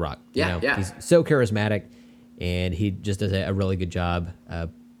 love The Rock. Yeah. He's so charismatic, and he just does a really good job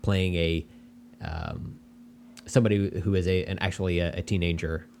playing somebody who is actually a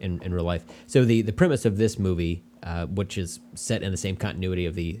teenager in real life. So the premise of this movie, which is set in the same continuity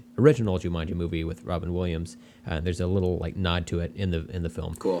of the original Jumanji movie with Robin Williams, there's a little like nod to it in the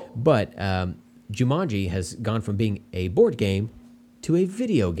film. Cool. But Jumanji has gone from being a board game to a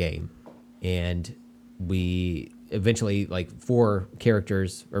video game, and we eventually, like, four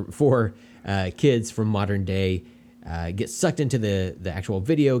kids from modern day get sucked into the actual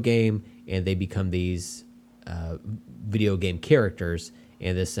video game, and they become these video game characters.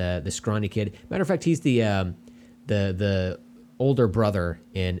 And this scrawny kid, matter of fact, he's the older brother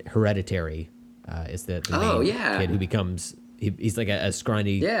in Hereditary. Is the main kid who becomes he's like a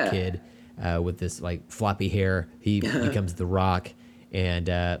scrawny kid with this like floppy hair. He becomes The Rock, and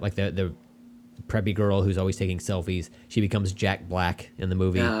like the preppy girl who's always taking selfies, she becomes Jack Black in the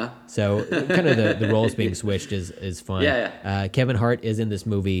movie. So kind of the roles being switched is fun. Kevin Hart is in this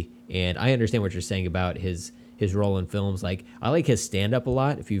movie, and I understand what you're saying about his role in films. Like, I like his stand-up a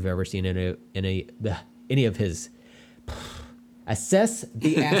lot. If you've ever seen any of his assess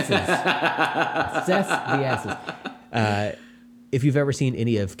the asses. If you've ever seen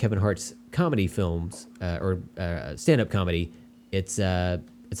any of Kevin Hart's comedy films or stand-up comedy, it's a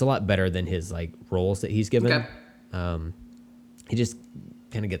lot better than his like roles that he's given. Okay. He just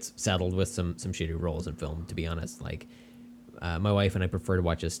kind of gets saddled with some shitty roles in film, to be honest. Like, my wife and I prefer to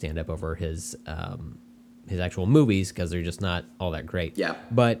watch his stand-up over his actual movies because they're just not all that great. Yeah.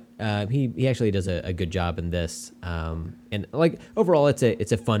 But he actually does a good job in this. And like overall, it's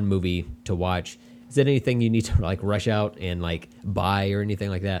a fun movie to watch. Is it anything you need to like rush out and like buy or anything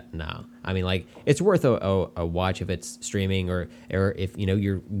like that? No. I mean, like, it's worth a watch if it's streaming or if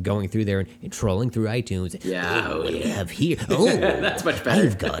you're going through there and trolling through iTunes. Yeah. What do you have here? Oh, that's much better.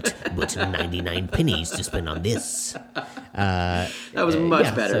 I've got but 99 pennies to spend on this. That was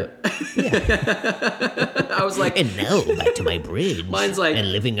much better. I was like, and now back to my bridge. Mine's like,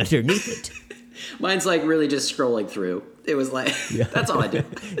 and living underneath it. Mine's like really just scrolling through. It was like, that's all I do.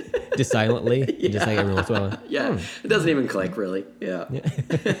 Just silently? Just like every once in a while? Yeah. It doesn't even click, really. Yeah.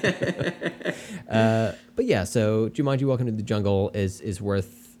 But yeah, so Jumanji: Welcome to the Jungle is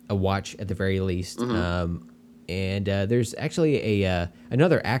worth a watch at the very least. And there's actually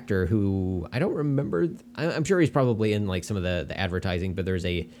another actor who I don't remember. I'm sure he's probably in like some of the advertising, but there's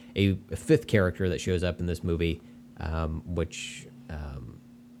a fifth character that shows up in this movie, which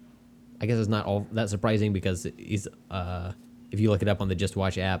I guess is not all that surprising because he's if you look it up on the Just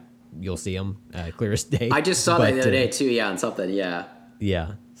Watch app, you'll see him clear as day. I just saw that the other day too. Yeah, on something. Yeah.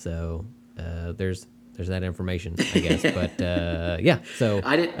 Yeah. So there's that information, I guess. But yeah. So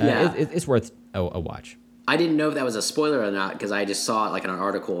I did. It's worth a watch. I didn't know if that was a spoiler or not because I just saw it like in an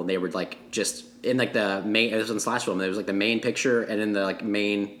article and they were like just in like the main. It was in Slash Film. There was like the main picture and in the like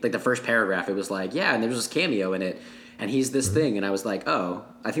main like the first paragraph it was like and there was this cameo in it. And he's this thing, and I was like, oh,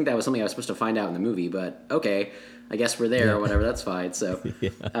 I think that was something I was supposed to find out in the movie, but okay, I guess we're there or whatever, that's fine. So,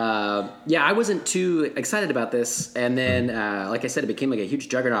 I wasn't too excited about this, and then, like I said, it became like a huge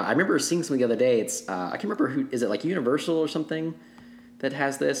juggernaut. I remember seeing something the other day, it's, I can't remember who, is it like Universal or something that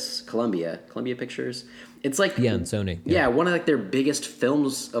has this? Columbia Pictures. It's like... Yeah, and Sony. Yeah, one of like their biggest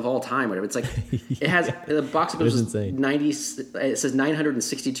films of all time, whatever. It's like, it has, the box office was insane. it says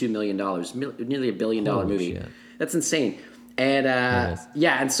 $962 million, nearly $1 billion movie. Shit. That's insane. And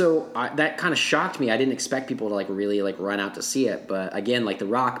and so that kind of shocked me. I didn't expect people to like really like run out to see it, but again, like The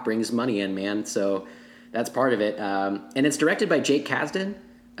Rock brings money in, man. So that's part of it. And it's directed by Jake Kasdan,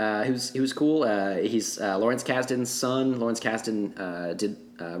 He was cool. He's Lawrence Kasdan's son. Lawrence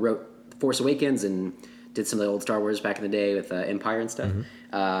Kasdan wrote Force Awakens and did some of the old Star Wars back in the day with Empire and stuff.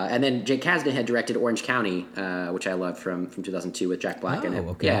 And then Jake Kasdan had directed Orange County, which I loved from 2002 with Jack Black in it.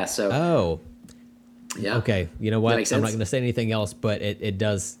 Okay. Yeah. So. Yeah. Okay. You know what? Make I'm not sense? going to say anything else, but it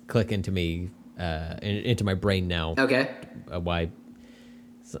does click into me, into my brain now. Okay. Why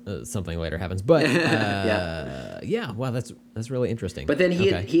something later happens, but yeah. Wow, that's really interesting. But then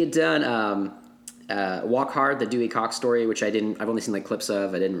he had done Walk Hard, the Dewey Cox story, which I've only seen like clips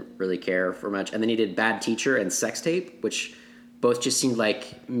of. I didn't really care for much. And then he did Bad Teacher and Sex Tape, which both just seemed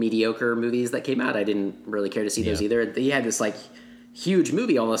like mediocre movies that came out. I didn't really care to see those either. He had this like huge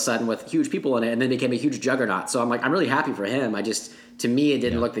movie all of a sudden with huge people in it, and then became a huge juggernaut. So I'm really happy for him. To me, it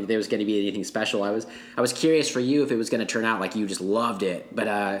didn't look like there was going to be anything special. I was curious for you if it was going to turn out like you just loved it,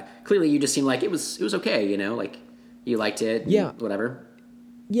 but clearly you just seemed like it was okay, you know, like you liked it. Yeah, whatever.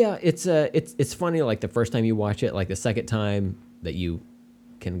 Yeah, it's funny. Like the first time you watch it, like the second time that you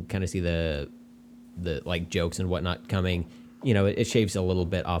can kind of see the like jokes and whatnot coming, you know, it shaves a little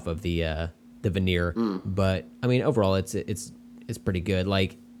bit off of the veneer. But I mean, overall, it's pretty good.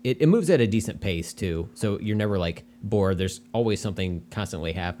 Like it moves at a decent pace too, so you're never like bored. There's always something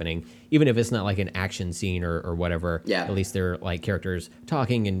constantly happening, even if it's not like an action scene or whatever. Yeah. At least they're like characters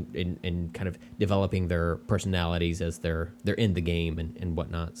talking and kind of developing their personalities as they're in the game and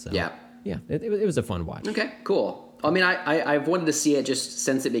whatnot. So yeah, it was a fun watch. Okay, cool. I mean, I've wanted to see it just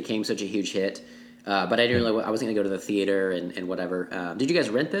since it became such a huge hit, but I didn't really. I wasn't gonna go to the theater and whatever. Did you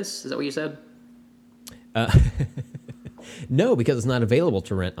guys rent this? Is that what you said? No, because it's not available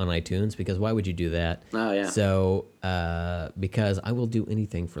to rent on iTunes, because why would you do that? Oh, yeah. So, because I will do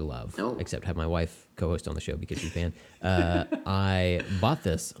anything for love, Oh. except have my wife co-host on the show because she's a fan. I bought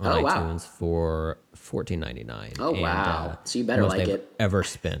this on Oh, wow. iTunes for $14.99. Oh, wow. So you better most like I've it. ever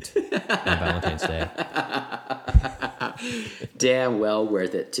spent on Valentine's Day. Damn well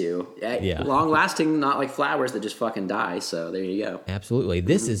worth it, too. Yeah. Long-lasting, not like flowers that just fucking die, so there you go. Absolutely.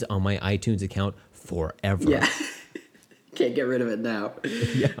 This is on my iTunes account forever. Yeah. Can't get rid of it now.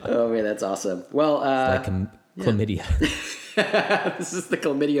 Yeah. Oh, man, that's awesome. Well, Like chlamydia. this is the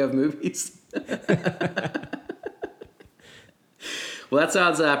chlamydia of movies. Well, that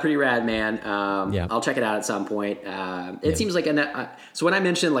sounds pretty rad, man. Yeah. I'll check it out at some point. It seems like so when I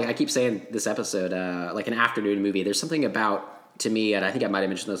mentioned, like I keep saying this episode, like an afternoon movie, there's something about, to me, and I think I might have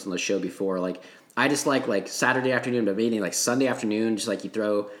mentioned this on the show before, like I just like Saturday afternoon, but maybe like Sunday afternoon, just like you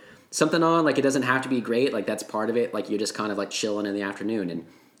throw something on, like it doesn't have to be great, like that's part of it, like you're just kind of like chilling in the afternoon,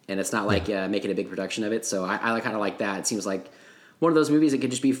 and it's not like making a big production of it. So I kind of like that. It seems like one of those movies that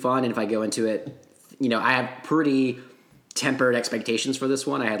could just be fun, and if I go into it, you know, I have pretty tempered expectations for this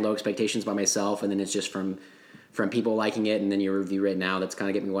one. I had low expectations by myself, and then it's just from people liking it, and then your review right now that's kind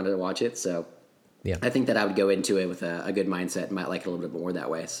of getting me wanted to watch it. So Yeah. I think that I would go into it with a good mindset and might like it a little bit more that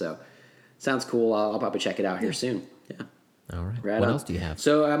way. So sounds cool. I'll probably check it out here soon. Yeah. All right. Right What on. else do you have?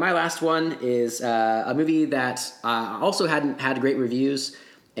 So my last one is a movie that also hadn't had great reviews,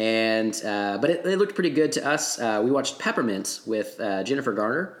 and but it looked pretty good to us. We watched Peppermint with Jennifer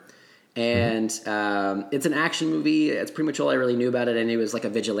Garner, and it's an action movie. It's pretty much all I really knew about it, and it was like a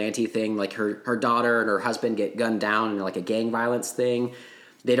vigilante thing. Like her daughter and her husband get gunned down in like a gang violence thing.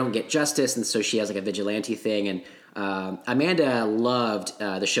 They don't get justice, and so she has like a vigilante thing. And Amanda loved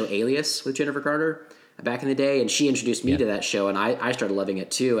the show Alias with Jennifer Garner back in the day, and she introduced me to that show, and I started loving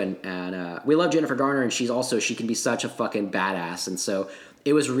it too. And we love Jennifer Garner, and she can be such a fucking badass. And so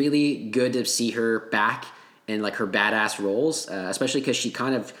it was really good to see her back in like her badass roles, especially because she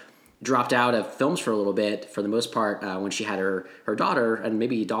kind of dropped out of films for a little bit, for the most part, when she had her daughter, and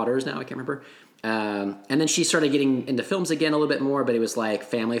maybe daughters now, I can't remember. And then she started getting into films again a little bit more, but it was like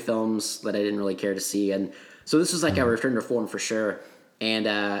family films that I didn't really care to see. And so this was like a return to form for sure. And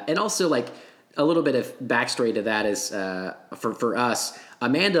also like a little bit of backstory to that is, for us,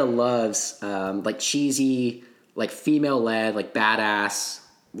 Amanda loves, like cheesy, like female led, like badass,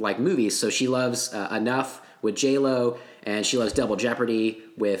 like movies. So she loves, Enough with J-Lo, and she loves Double Jeopardy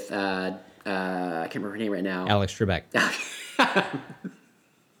with, I can't remember her name right now. Alex Trebek.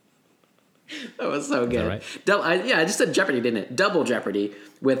 That was so good. Right? I just said Jeopardy, didn't it? Double Jeopardy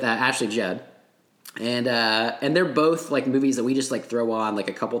with Ashley Judd, and they're both like movies that we just like throw on like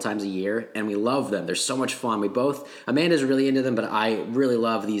a couple times a year, and we love them. They're so much fun. Amanda's really into them, but I really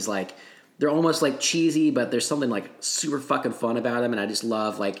love these. Like they're almost like cheesy, but there's something like super fucking fun about them, and I just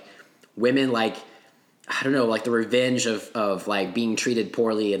love like women, like I don't know, like the revenge of like being treated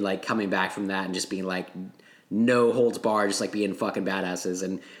poorly and like coming back from that and just being like no holds barred, just like being fucking badasses.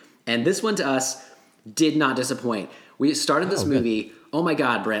 And this one to us did not disappoint. We started this movie Oh my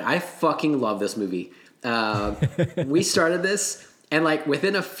God, Brent, I fucking love this movie. We started this, and like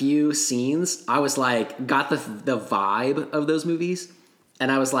within a few scenes, I was like, got the vibe of those movies,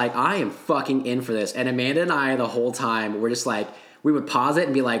 and I was like, I am fucking in for this. And Amanda and I, the whole time, were just like, we would pause it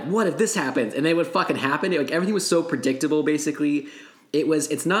and be like, what if this happens? And then it would fucking happen. Like everything was so predictable, basically.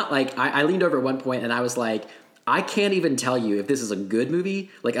 It's not like, I leaned over at one point and I was like, I can't even tell you if this is a good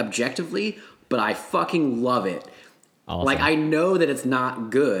movie, like objectively, but I fucking love it. Awesome. Like I know that it's not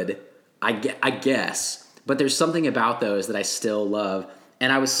good, I guess, but there's something about those that I still love.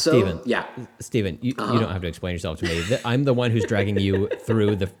 And I was so Steven, you don't have to explain yourself to me. I'm the one who's dragging you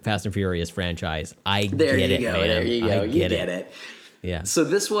through the Fast and Furious franchise. I get it, man. There you go. You get it. Yeah. So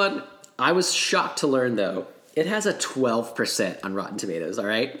this one, I was shocked to learn though, it has a 12% on Rotten Tomatoes. All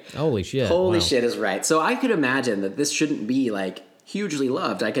right. Holy shit. Holy shit is right. So I could imagine that this shouldn't be like hugely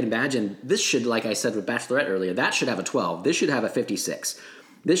loved. I could imagine this should, like I said with Bachelorette earlier, that should have a 12. This should have a 56.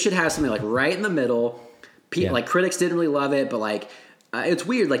 This should have something like right in the middle. Like critics didn't really love it, but like it's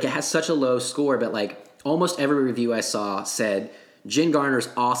weird. Like it has such a low score, but like almost every review I saw said Jen Garner's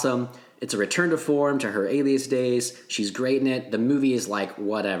awesome. It's a return to form to her Alias days. She's great in it. The movie is like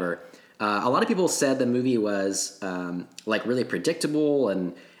whatever. A lot of people said the movie was like really predictable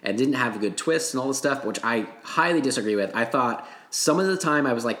and didn't have good twists and all this stuff, which I highly disagree with. I thought some of the time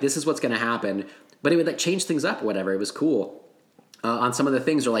I was like, this is what's going to happen, but it would like change things up or whatever. It was cool. On some of the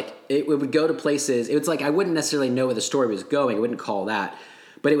things, or like it would go to places. It was like I wouldn't necessarily know where the story was going. I wouldn't call that,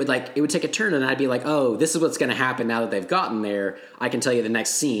 but it would take a turn, and I'd be like, oh, this is what's going to happen now that they've gotten there. I can tell you the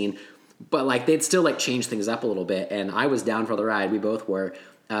next scene, but like they'd still like change things up a little bit, and I was down for the ride. We both were.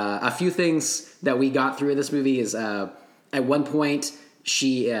 A few things that we got through in this movie is at one point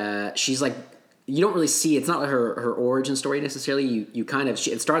she's like, you don't really see, it's not like her origin story necessarily. You kind of,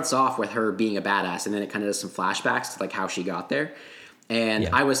 it starts off with her being a badass, and then it kind of does some flashbacks to like how she got there. And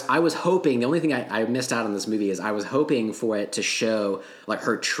I was hoping, the only thing I missed out on this movie is I was hoping for it to show like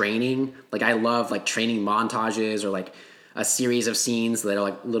her training. Like I love like training montages or like a series of scenes that are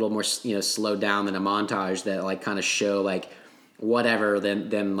like a little more, slowed down than a montage that like kind of show like whatever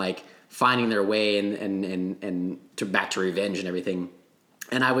than like finding their way and to back to revenge and everything.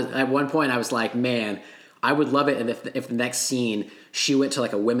 And I was at one point I was like, man, I would love it if the next scene she went to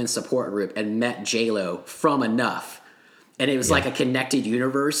like a women's support group and met J-Lo from Enough. And it was like a connected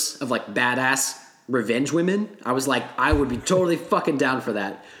universe of like badass revenge women. I was like, I would be totally fucking down for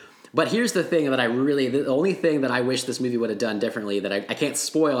that. But here's the thing that the only thing that I wish this movie would have done differently, that I can't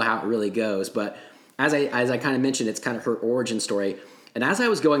spoil how it really goes, but as I kind of mentioned, it's kind of her origin story. And as I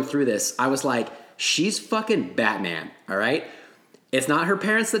was going through this, I was like, she's fucking Batman, all right? It's not her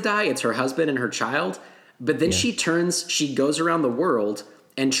parents that die, it's her husband and her child. But then she goes around the world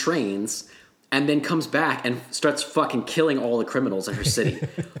and trains, and then comes back and starts fucking killing all the criminals in her city.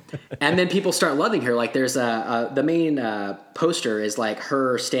 And then people start loving her. Like there's the main poster is like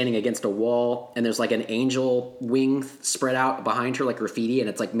her standing against a wall, and there's like an angel wing spread out behind her like graffiti, and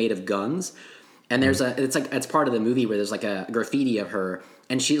it's like made of guns. And there's it's part of the movie where there's like a graffiti of her,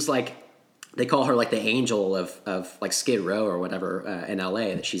 and she's like, they call her like the angel of like Skid Row or whatever in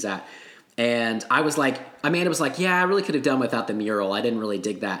LA that she's at. And I was like, Amanda was like, yeah, I really could have done without the mural. I didn't really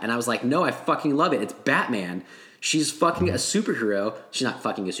dig that. And I was like, no, I fucking love it. It's Batman. She's fucking a superhero. She's not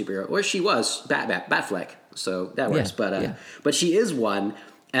fucking a superhero. Or she was Batfleck. So that works. But she is one.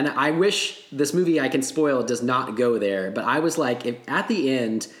 And I wish this movie, I can spoil, does not go there. But I was like, if at the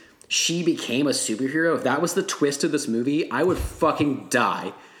end she became a superhero, if that was the twist of this movie, I would fucking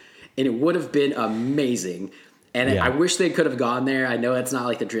die. And it would have been amazing. And I wish they could have gone there. I know it's not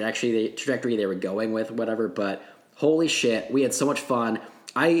like the trajectory they were going with, whatever, but holy shit, we had so much fun.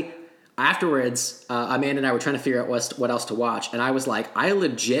 Afterwards, Amanda and I were trying to figure out what else to watch, and I was like, I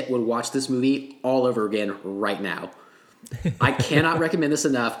legit would watch this movie all over again right now. I cannot recommend this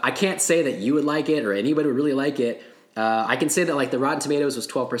enough. I can't say that you would like it or anybody would really like it. I can say that like the Rotten Tomatoes was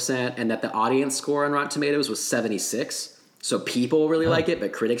 12% and that the audience score on Rotten Tomatoes was 76. So people really like it,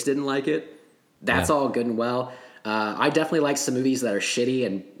 but critics didn't like it. That's all good and well. I definitely like some movies that are shitty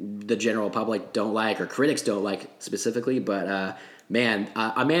and the general public don't like, or critics don't like specifically. But man,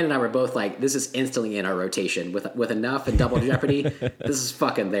 Amanda and I were both like, this is instantly in our rotation with Enough and Double Jeopardy. This is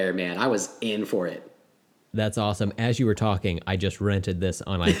fucking there, man. I was in for it. That's awesome. As you were talking, I just rented this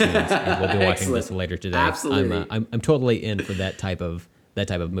on iTunes, and we'll be watching this later today. Absolutely, I'm totally in for that type of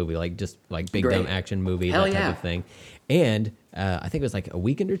movie, like just like big dumb action movie, that type of thing. And I think it was like a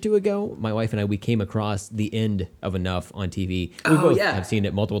weekend or two ago, my wife and I, we came across the end of Enough on TV. We both have seen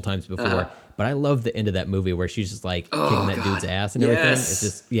it multiple times before, but I love the end of that movie where she's just like kicking that dude's ass and everything. It's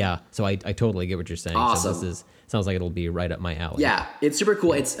just, so I totally get what you're saying. Awesome. So sounds like it'll be right up my alley. Yeah, it's super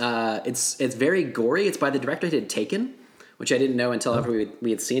cool. It's very gory. It's by the director who did Taken, which I didn't know until after we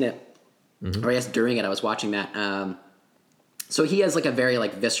had seen it. Or I guess during it I was watching that. So he has like a very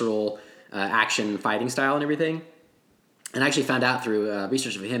like visceral action fighting style and everything. And I actually found out through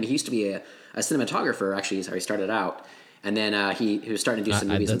research of him, he used to be a cinematographer. Actually, is how he started out. And then he was starting to do some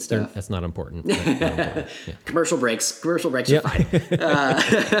movies and stuff. That's not important. That's not important. Yeah. Commercial breaks are fine.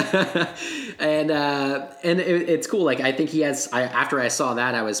 And it's cool. Like I think he has. After I saw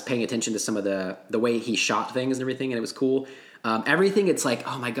that, I was paying attention to some of the way he shot things and everything, and it was cool. Everything. It's like,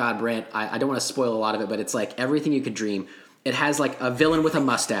 oh my God, Brent. I don't want to spoil a lot of it, but it's like everything you could dream. It has like a villain with a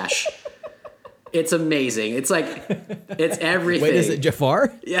mustache. It's amazing. It's like it's everything. Wait, is it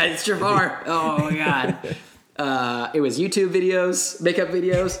Jafar? Yeah, it's Jafar. Oh my God. It was YouTube videos, makeup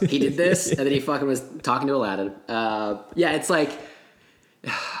videos. He did this, and then he fucking was talking to Aladdin. It's like,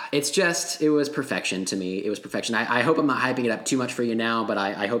 it was perfection to me. It was perfection. I hope I'm not hyping it up too much for you now, but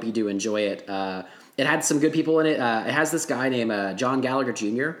I hope you do enjoy it. It had some good people in it. It has this guy named John Gallagher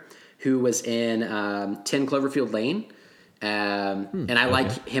Jr., who was in 10 Cloverfield Lane. And I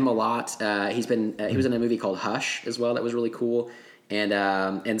like him a lot. He was in a movie called Hush as well. That was really cool.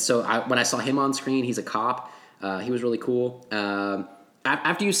 And so when I saw him on screen, he's a cop. He was really cool.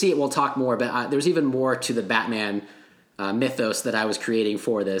 After you see it, we'll talk more, but there's even more to the Batman mythos that I was creating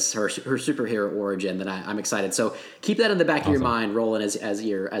for this, her superhero origin that I'm excited. So keep that in the back of your mind rolling as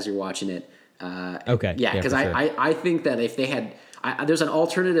you're watching it. Okay. Yeah. Cause I think that if they had, there's an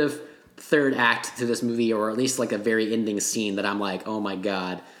alternative third act to this movie, or at least like a very ending scene that I'm like, oh my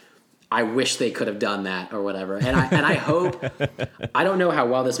God, I wish they could have done that or whatever. And I hope, I don't know how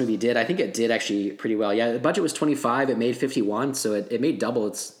well this movie did. I think it did actually pretty well. Yeah. The budget was 25, it made 51. So it made double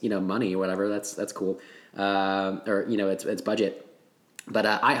its, money or whatever. That's cool. Its budget. But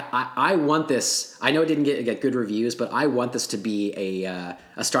I want this, I know it didn't get good reviews, but I want this to be a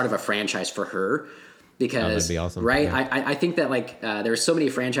start of a franchise for her. Because, that'd be awesome. Right? Yeah. I think that like there's so many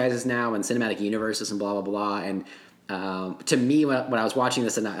franchises now and cinematic universes and blah, blah, blah. And to me, when I was watching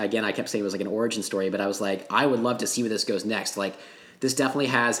this, and again, I kept saying it was like an origin story, but I was like, I would love to see where this goes next. Like this definitely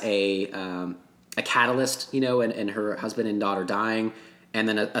has a catalyst, and her husband and daughter dying. And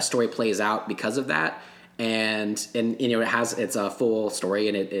then a story plays out because of that. And it's a full story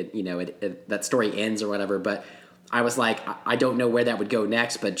and it that story ends or whatever. But I was like, I don't know where that would go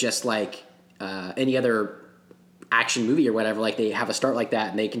next, but just like, any other action movie or whatever, like they have a start like that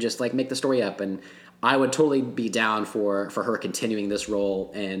and they can just like make the story up, and I would totally be down for her continuing this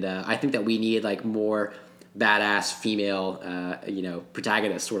role. And I think that we need like more badass female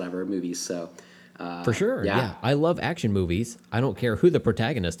protagonists or whatever movies. So for sure. Yeah. I love action movies. I don't care who the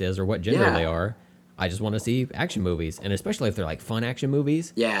protagonist is or what gender they are. I just want to see action movies, and especially if they're like fun action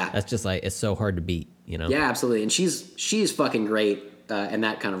movies. Yeah, that's just like, it's so hard to beat, Yeah, absolutely. And she's fucking great in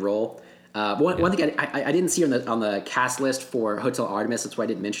that kind of role. One thing I didn't see her on the cast list for Hotel Artemis. That's why I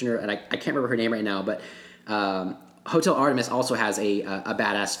didn't mention her, and I can't remember her name right now. But Hotel Artemis also has a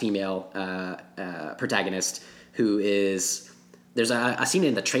badass female protagonist who is. There's a scene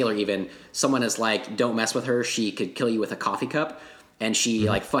in the trailer even. Someone is like, "Don't mess with her. She could kill you with a coffee cup," and she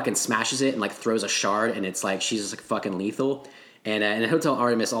like fucking smashes it and like throws a shard, and it's like she's just like fucking lethal. And in Hotel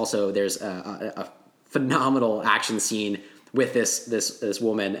Artemis also, there's a phenomenal action scene with this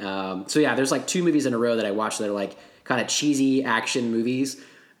woman. So yeah, there's like 2 movies in a row that I watched that are like kind of cheesy action movies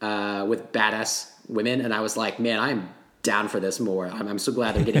with badass women, and I was like, man, I'm down for this more. I'm so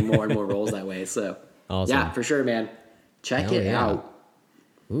glad they're getting more and more roles that way. So awesome. Yeah, for sure, man. Check it out.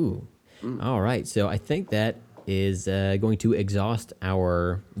 Ooh. All right. So I think that is going to exhaust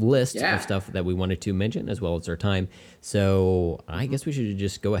our list of stuff that we wanted to mention, as well as our time. So I guess we should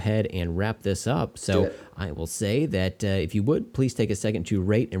just go ahead and wrap this up. So I will say that if you would, please take a second to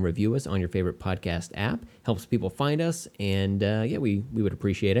rate and review us on your favorite podcast app. Helps people find us, and we would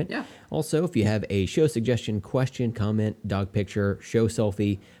appreciate it. Yeah. Also, if you have a show suggestion, question, comment, dog picture, show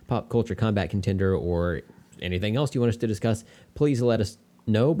selfie, pop culture combat contender, or anything else you want us to discuss, please let us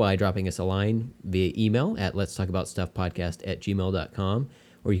know by dropping us a line via email at letstalkaboutstuffpodcast@gmail.com,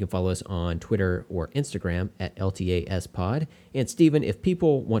 or you can follow us on Twitter or Instagram at LTASpod. And Steven, if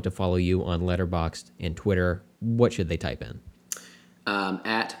people want to follow you on Letterboxd and Twitter, what should they type in?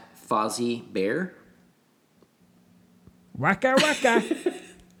 At Fozzie Bear. Waka waka.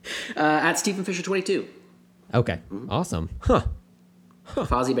 At Stephen Fisher 22. Okay, awesome. Huh.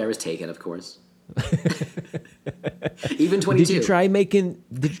 Fozzie Bear was taken, of course. Even 22. Did you try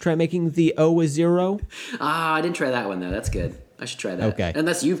making the O a 0? Ah, I didn't try that one though. That's good. I should try that. Okay.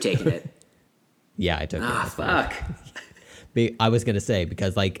 Unless you've taken it. Yeah, I took it. Ah, fuck. I was gonna say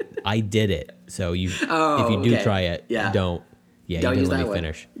because like I did it, so if you do okay. try it, Yeah. don't Don't you didn't use let that me one.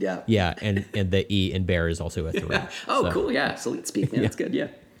 finish. Yeah. Yeah, and the E in bear is also a 3. Oh, So, cool. Yeah. Salute speak, man. That's good. Yeah.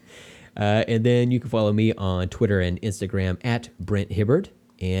 And then you can follow me on Twitter and Instagram at Brent Hibbard.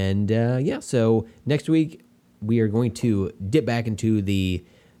 And so next week we are going to dip back into the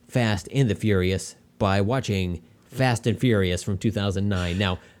Fast and the Furious by watching Fast and Furious from 2009.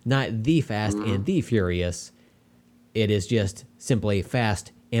 Now, not the Fast and the Furious. It is just simply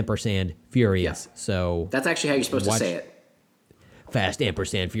Fast ampersand Furious. Yeah. So That's actually how you're supposed to say it. Fast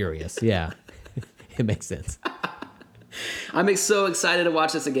ampersand Furious. Yeah, it makes sense. I'm so excited to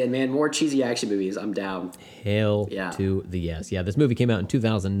watch this again, man. More cheesy action movies. I'm down. Hell Yeah. to the yes. Yeah, this movie came out in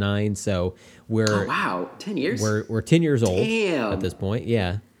 2009, so we're Oh, wow. 10 years? we're 10 years old Damn. at this point.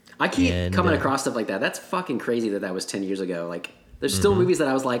 Yeah. I keep And, coming across stuff like that. That's fucking crazy that was 10 years ago. Like, there's still movies that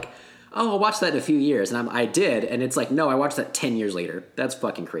I was like, oh, I'll watch that in a few years. And I did. And it's like, no, I watched that 10 years later. That's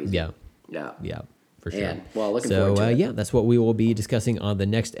fucking crazy. Yeah. Yeah. Yeah, for sure. Man, well, looking forward to it. Yeah, that's what we will be discussing on the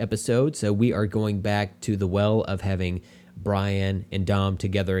next episode. So we are going back to the well of having Brian and Dom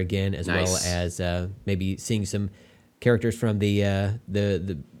together again, as well Nice. as maybe seeing some characters from the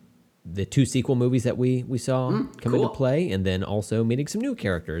 2 sequel movies that we saw come into cool. play, and then also meeting some new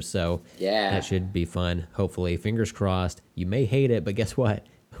characters. So Yeah. that should be fun. Hopefully, fingers crossed. You may hate it, but guess what?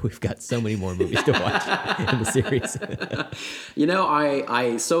 We've got so many more movies to watch in the series. You know,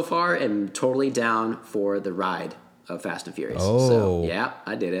 I so far am totally down for the ride of Fast and Furious. Oh. So, yeah,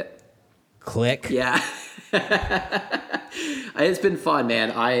 I did it. Click. Yeah. It's been fun,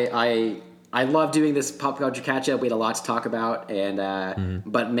 man. I love doing this pop culture catch up. We had a lot to talk about, and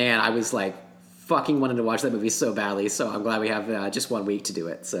but man, I was like fucking wanting to watch that movie so badly. So I'm glad we have just 1 week to do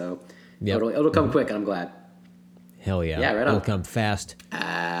it. So Yep. it'll come quick, and I'm glad. Hell yeah. Yeah, right on. It'll come fast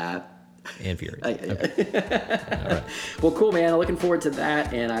and furious. Okay. Well, cool, man. I'm looking forward to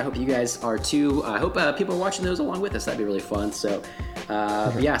that, and I hope you guys are too. I hope people are watching those along with us. That'd be really fun. So,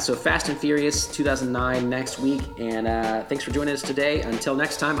 yeah. So Fast and Furious 2009 next week, and thanks for joining us today. Until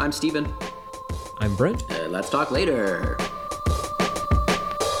next time, I'm Steven. I'm Brent. Let's talk later.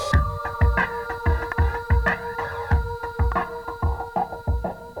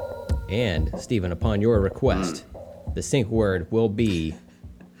 And, Stephen, upon your request, the sync word will be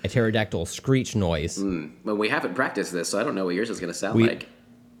a pterodactyl screech noise. Well, we haven't practiced this, so I don't know what yours is going to sound like.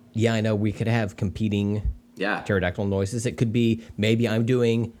 Yeah, I know we could have competing Yeah. pterodactyl noises. It could be maybe I'm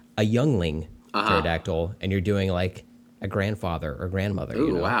doing a youngling pterodactyl, and you're doing like a grandfather or grandmother. Ooh,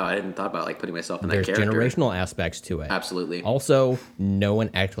 you know? wow. I didn't thought about like putting myself in that There's character. generational aspects to it. Absolutely. Also, no one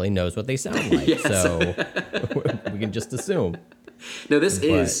actually knows what they sound like, Yes. so we can just assume. No,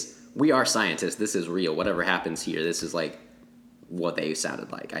 we are scientists. This is real. Whatever happens here, this is like what they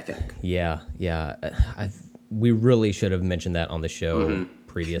sounded like, I think. Yeah. We really should have mentioned that on the show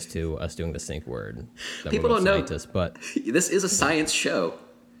previous to us doing the sync word. That People we're don't know. scientists, but This is a science show.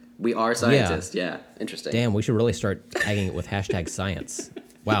 We are scientists. Yeah. Interesting. damn, we should really start tagging it with hashtag science.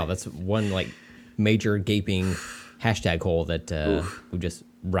 Wow, that's one like major gaping hashtag hole that we just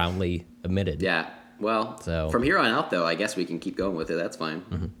roundly omitted. Yeah. Well, So- from here on out, though, I guess we can keep going with it. That's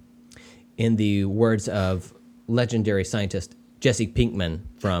fine. In the words of legendary scientist Jesse Pinkman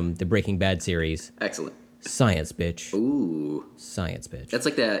from the Breaking Bad series, Excellent. science, bitch. Ooh. Science, bitch. That's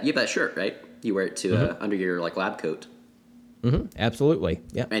like you have that shirt, right? You wear it to under your like lab coat. Absolutely.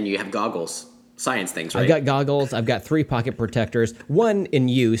 Yeah. And you have goggles. Science things, right? I've got goggles. I've got 3 pocket protectors, 1 in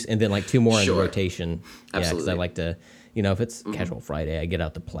use, and then like 2 more in Sure. rotation. Yeah, because I Absolutely. like to, if it's Casual Friday, I get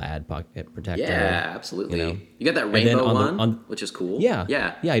out the plaid pocket protector. Yeah, absolutely. you know. You got that And then rainbow on the- one, which is cool. Yeah.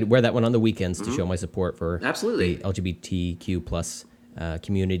 Yeah. Yeah, I wear that one on the weekends to show my support for Absolutely. the LGBTQ plus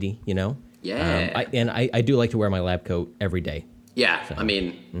community, Yeah. I do like to wear my lab coat every day. Yeah. I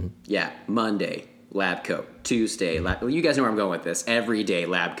mean, yeah. Monday, lab coat. Tuesday, well, you guys know where I'm going with this. Every day,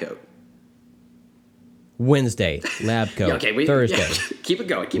 lab coat. Wednesday, lab coat. Yeah, okay, Thursday, yeah. Keep it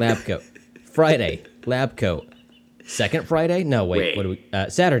going. Keep lab it coat. Friday, lab coat. Second Friday? No, wait. Wait. What do we?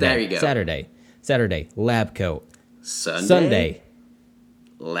 Saturday. There you go. Saturday, lab coat. Sunday,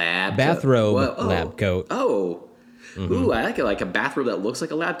 lab bathrobe coat. Whoa, lab coat. Oh. Ooh, I like it, like a bathrobe that looks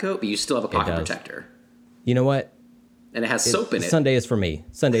like a lab coat, but you still have a pocket does. protector. You know what? And it has soap in it. Sunday is for me.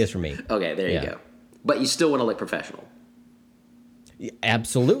 Sunday is for me. Okay, there Yeah. you go. But you still want to look professional.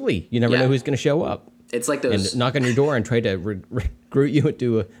 Absolutely. You never Yeah. know who's going to show up It's like those. and knock on your door and try to recruit you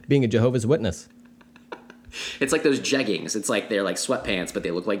into being a Jehovah's Witness. It's like those jeggings. It's like they're like sweatpants, but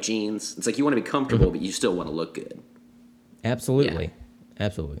they look like jeans. It's like you want to be comfortable, but you still want to look good. Absolutely. Yeah.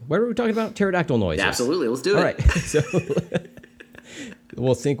 Absolutely. What are we talking about? Pterodactyl noises. Absolutely. Let's do it. All right. So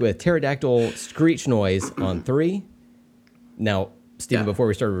we'll sync with pterodactyl screech noise on 3. Now, Stephen, before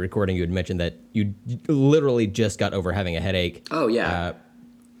we started recording, you had mentioned that you literally just got over having a headache. Oh, yeah.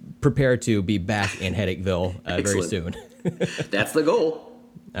 Prepare to be back in Headacheville very soon. That's the goal.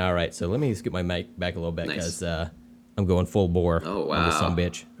 All right, so let me scoot my mic back a little bit Nice. because I'm going full bore Oh, on this wow.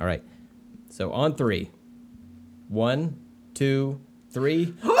 sumbitch. All right, so on 3. 1, 2,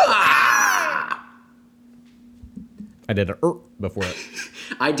 3. I did a before it.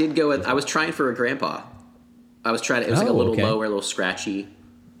 I did go with, I was trying for a grandpa. I was trying, it was like a little lower, a little scratchy,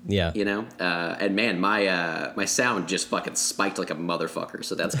 Yeah. you know? And man, my sound just fucking spiked like a motherfucker,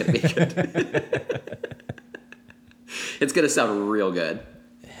 so that's going to be good. It's going to sound real good.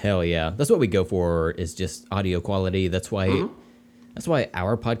 Hell yeah. That's what we go for, is just audio quality. That's why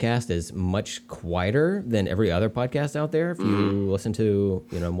our podcast is much quieter than every other podcast out there. If you listen to,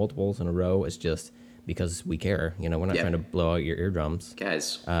 multiples in a row, it's just because we care. We're not trying to blow out your eardrums.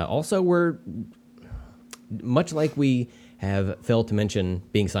 Guys. Also, we're much like we have failed to mention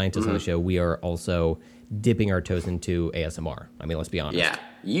being scientists on the show, we are also dipping our toes into ASMR. I mean, let's be honest. Yeah,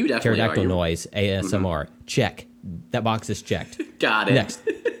 you definitely Pterodactyl are. noise, ASMR. Check. That box is checked. Got it. Next,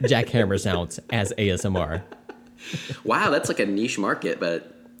 jackhammer sounds as ASMR. Wow, that's like a niche market,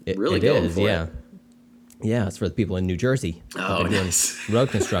 but really it going is, for yeah. it. Yeah, it's for the people in New Jersey. Oh, Doing nice. road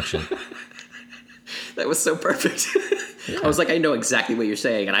construction. That was so perfect. I was like, I know exactly what you're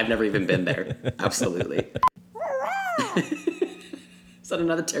saying, and I've never even been there. Absolutely. Is that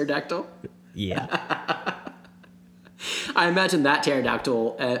another pterodactyl? Yeah. I imagine that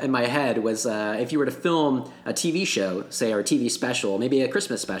pterodactyl in my head was if you were to film a TV show, say, or a TV special, maybe a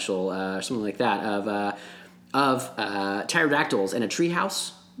Christmas special or something like that, of pterodactyls in a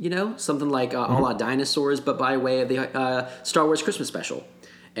treehouse, something like a la dinosaurs, but by way of the Star Wars Christmas special.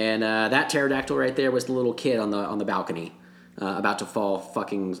 And that pterodactyl right there was the little kid on the balcony about to fall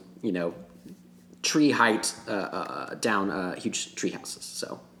fucking, tree height down huge tree houses,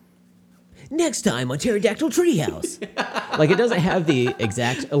 so... Next time on Pterodactyl Treehouse. Like, it doesn't have the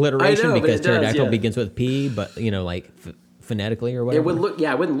exact alliteration I know, but because it does, pterodactyl yeah. begins with P, but, phonetically or whatever.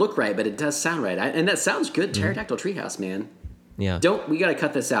 It wouldn't look right, but it does sound right. And that sounds good, pterodactyl treehouse, man. Yeah. We got to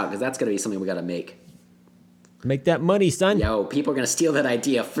cut this out because that's going to be something we got to make. Make that money, son. Yo, people are going to steal that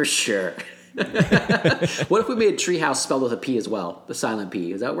idea for sure. What if we made treehouse spelled with a P as well? The silent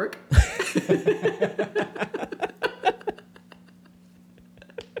P. Does that work?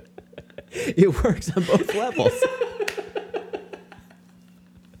 It works on both levels.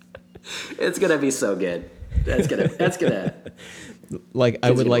 It's going to be so good. That's gonna. Like, I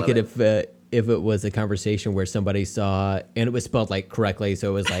would gonna like love it if it was a conversation where somebody saw, and it was spelled like correctly, so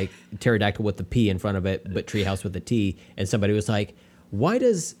it was like pterodactyl with the P in front of it, but treehouse with a T, and somebody was like, why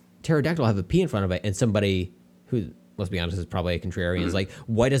does pterodactyl have a P in front of it? And somebody who, let's be honest, is probably a contrarian, is like,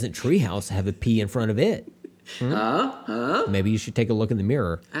 why doesn't treehouse have a P in front of it? Maybe you should take a look in the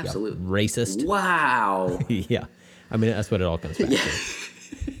mirror. Absolutely. You racist. Wow. Yeah. I mean, that's what it all comes back to.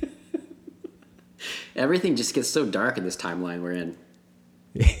 Everything just gets so dark in this timeline we're in.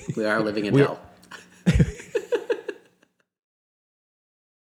 We are living in hell.